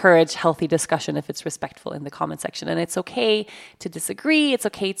of encourage healthy discussion if it's respectful in the comment section. And it's okay to disagree. It's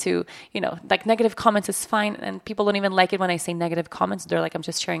okay to, negative comments is fine. And people don't even like it when I say negative comments. They're I'm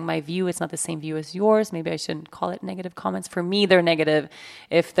just sharing my view. It's not the same view as yours. Maybe I shouldn't call it negative comments. For me, they're negative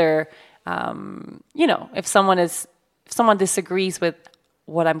if they're, if someone disagrees with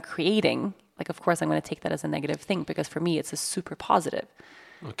what I'm creating, of course I'm going to take that as a negative thing, because for me it's a super positive.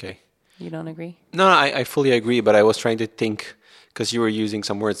 Okay. You don't agree? No, I fully agree, but I was trying to think, because you were using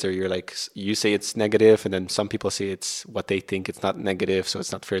some words there. You're you say it's negative, and then some people say it's what they think. It's not negative, so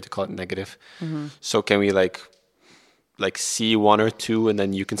it's not fair to call it negative. Mm-hmm. So can we see one or two, and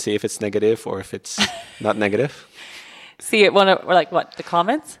then you can say if it's negative or if it's not negative? See it one or what? The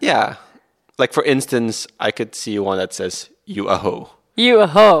comments? Yeah. For instance, I could see one that says "you a hoe." You a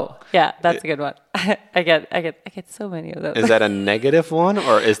hoe. Yeah, that's a good one. I get so many of those. Is that a negative one,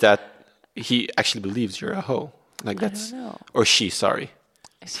 or is that he actually believes you're a hoe? That's, I don't know. Or she, sorry.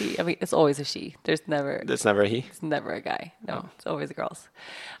 She, I mean, it's always a she. There's never a he? It's never a guy. No, It's always girls.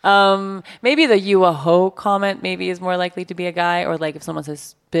 Maybe the you a hoe comment maybe is more likely to be a guy, or if someone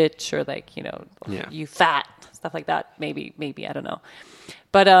says bitch, or you fat, stuff like that. Maybe, I don't know.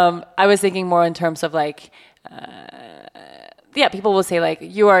 But I was thinking more in terms of people will say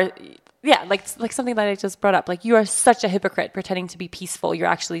you are, something that I just brought up. You are such a hypocrite pretending to be peaceful. You're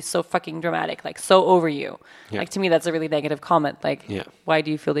actually so fucking dramatic, so over you. Yeah. To me, that's a really negative comment. Why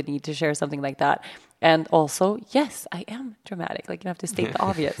do you feel the need to share something like that? And also, yes, I am dramatic. You have to state the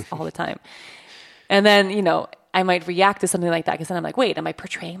obvious all the time. And then, I might react to something like that because then I'm wait, am I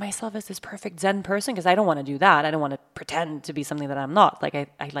portraying myself as this perfect Zen person? Because I don't want to do that. I don't want to pretend to be something that I'm not. I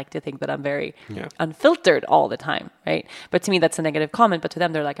like to think that I'm very unfiltered all the time, right? But to me, that's a negative comment. But to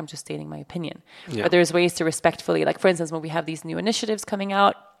them, they're I'm just stating my opinion. Yeah. But there's ways to respectfully, for instance, when we have these new initiatives coming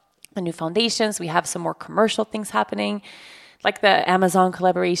out, the new foundations, we have some more commercial things happening, the Amazon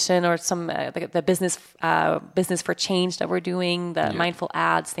collaboration, or some the business for change that we're doing, the mindful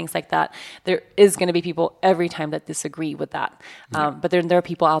ads, things like that. There is going to be people every time that disagree with that. But there are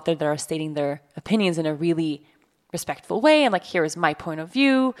people out there that are stating their opinions in a really respectful way. And here is my point of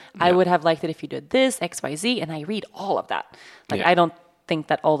view. I would have liked it if you did this, X, Y, Z. And I read all of that. I don't think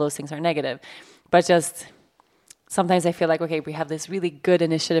that all those things are negative. But just sometimes I feel like, okay, we have this really good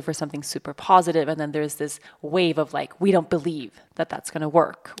initiative for something super positive, and then there's this wave of like, we don't believe that that's going to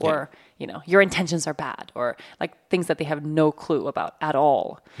work, or, you know, your intentions are bad, or like things that they have no clue about at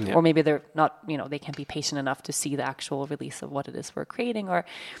all. Yeah. Or maybe they're not, you know, they can't be patient enough to see the actual release of what it is we're creating, or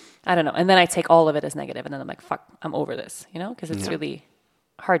I don't know. And then I take all of it as negative, and then I'm like, fuck, I'm over this, you know, because it's really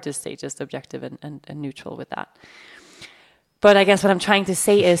hard to stay just objective and neutral with that. But I guess what I'm trying to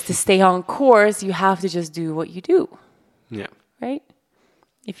say is, to stay on course, you have to just do what you do. Yeah. Right?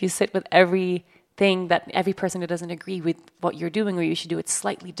 If you sit with everything that every person who doesn't agree with what you're doing, or you should do it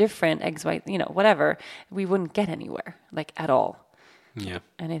slightly different, X, Y, you know, whatever, we wouldn't get anywhere, like at all. Yeah.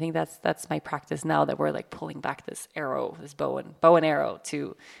 And I think that's my practice now, that we're like pulling back this arrow, this bow and arrow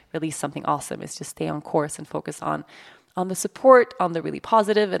to release something awesome, is just stay on course and focus on the support, on the really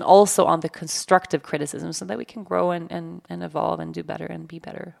positive, and also on the constructive criticism, so that we can grow and evolve and do better and be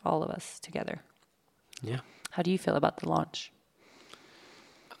better, all of us together. Yeah. How do you feel about the launch?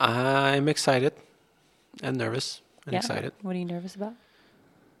 I'm excited and nervous and excited. What are you nervous about?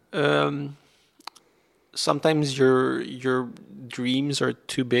 Sometimes your dreams are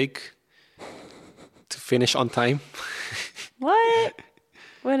too big to finish on time. What?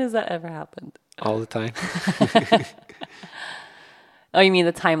 When has that ever happened? All the time. Oh, you mean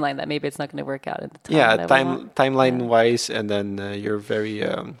the timeline, that maybe it's not going to work out in the time? Timeline wise, and then you're very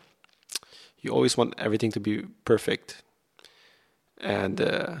you always want everything to be perfect, and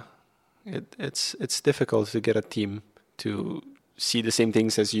it's difficult to get a team to see the same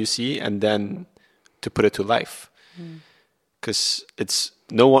things as you see, and then to put it to life, because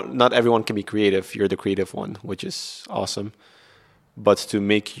not everyone can be creative. You're the creative one, which is awesome, but to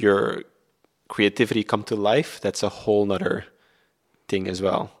make your creativity come to life, that's a whole nother thing as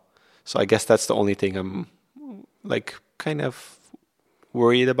well. So I guess that's the only thing I'm like kind of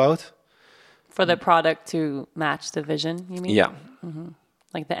worried about. For the product to match the vision, you mean? Yeah. Mm-hmm.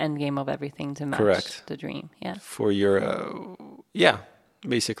 Like the end game of everything to match the dream. Yeah. For your,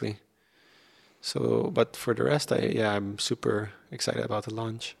 basically. So, but for the rest, I'm super excited about the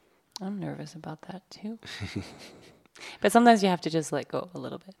launch. I'm nervous about that too. But sometimes you have to just let go a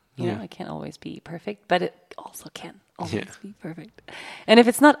little bit. You know, it can't always be perfect, but it also can always be perfect. And if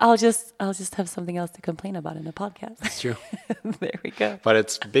it's not, I'll just have something else to complain about in the podcast. That's true. There we go. But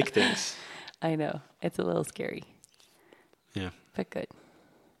it's big things. I know. It's a little scary. Yeah. But good.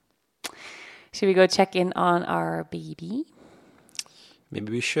 Should we go check in on our baby?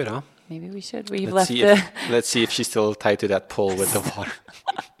 Maybe we should, huh? Maybe we should. Let's see if she's still tied to that pole with the water.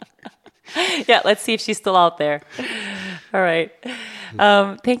 Yeah, let's see if she's still out there. All right.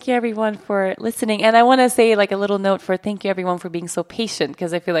 Thank you, everyone, for listening. And I want to say like a little note for thank you, everyone, for being so patient,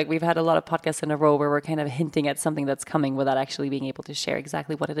 because I feel like we've had a lot of podcasts in a row where we're kind of hinting at something that's coming without actually being able to share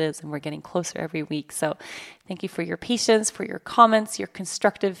exactly what it is. And we're getting closer every week. So thank you for your patience, for your comments, your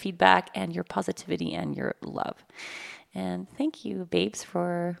constructive feedback, and your positivity and your love. And thank you, babes,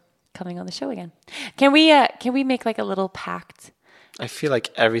 for coming on the show again. Can we make like a little pact? I feel like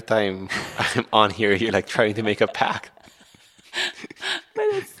every time I'm on here, you're like trying to make a pact. But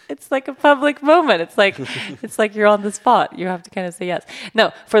it's like a public moment. It's like you're on the spot. You have to kind of say yes.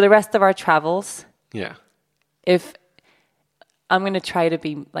 No, for the rest of our travels. Yeah. If I'm going to try to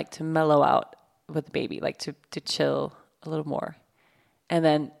be like to mellow out with the baby, like to chill a little more. And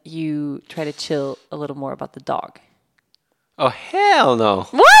then you try to chill a little more about the dog. Oh, hell no.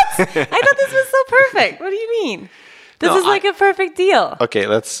 What? I thought this was so perfect. What do you mean? This is like a perfect deal. Okay,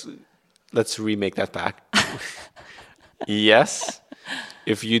 let's remake that back. Yes,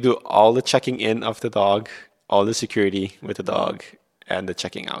 if you do all the checking in of the dog, all the security with the dog, and the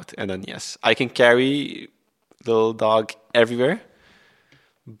checking out, and then yes, I can carry the little dog everywhere,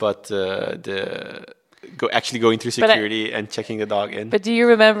 but actually going through security and checking the dog in. But do you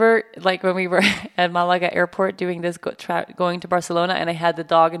remember, like when we were at Malaga airport doing this, going to Barcelona, and I had the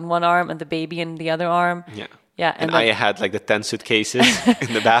dog in one arm and the baby in the other arm? Yeah. Yeah, and I had like the 10 suitcases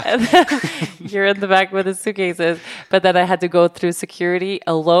in the back. You're in the back with the suitcases. But then I had to go through security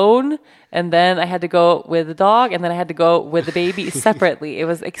alone. And then I had to go with the dog. And then I had to go with the baby separately. It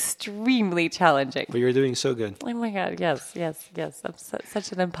was extremely challenging. But you're doing so good. Oh my God. Yes. I'm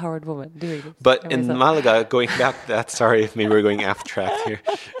such an empowered woman doing this. But in Malaga, going back to that, sorry, maybe we're going off track here.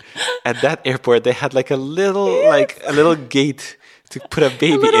 At that airport, they had like a little gate to put a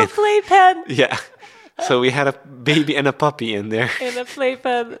baby in. A little playpen. Yeah. So we had a baby and a puppy in there. In a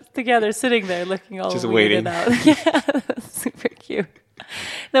playpen together, sitting there looking all just weird waiting. Out. Yeah, super cute.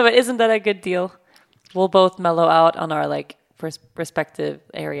 No, but isn't that a good deal? We'll both mellow out on our like respective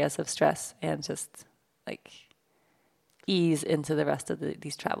areas of stress and just like ease into the rest of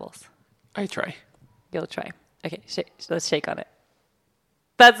these travels. I try. You'll try. Okay, let's shake on it.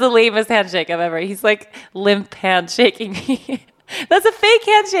 That's the lamest handshake I've ever. He's like limp handshaking me. That's a fake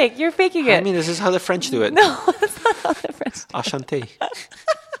handshake. You're faking it. I mean, this is how the French do it. No, that's not how the French do it. Enchanté.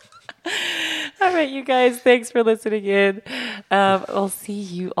 All right, you guys, thanks for listening in. I'll see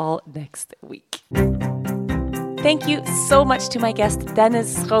you all next week. Thank you so much to my guest,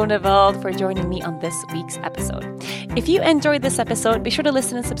 Dennis Schoneveld, for joining me on this week's episode. If you enjoyed this episode, be sure to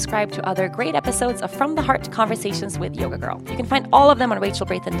listen and subscribe to other great episodes of From the Heart Conversations with Yoga Girl. You can find all of them on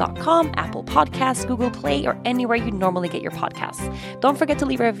rachelbraithen.com, Apple Podcasts, Google Play, or anywhere you normally get your podcasts. Don't forget to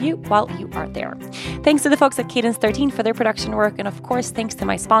leave a review while you are there. Thanks to the folks at Cadence 13 for their production work, and of course, thanks to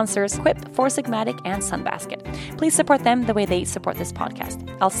my sponsors, Quip, Four Sigmatic, and Sunbasket. Please support them the way they support this podcast.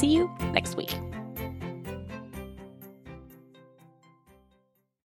 I'll see you next week.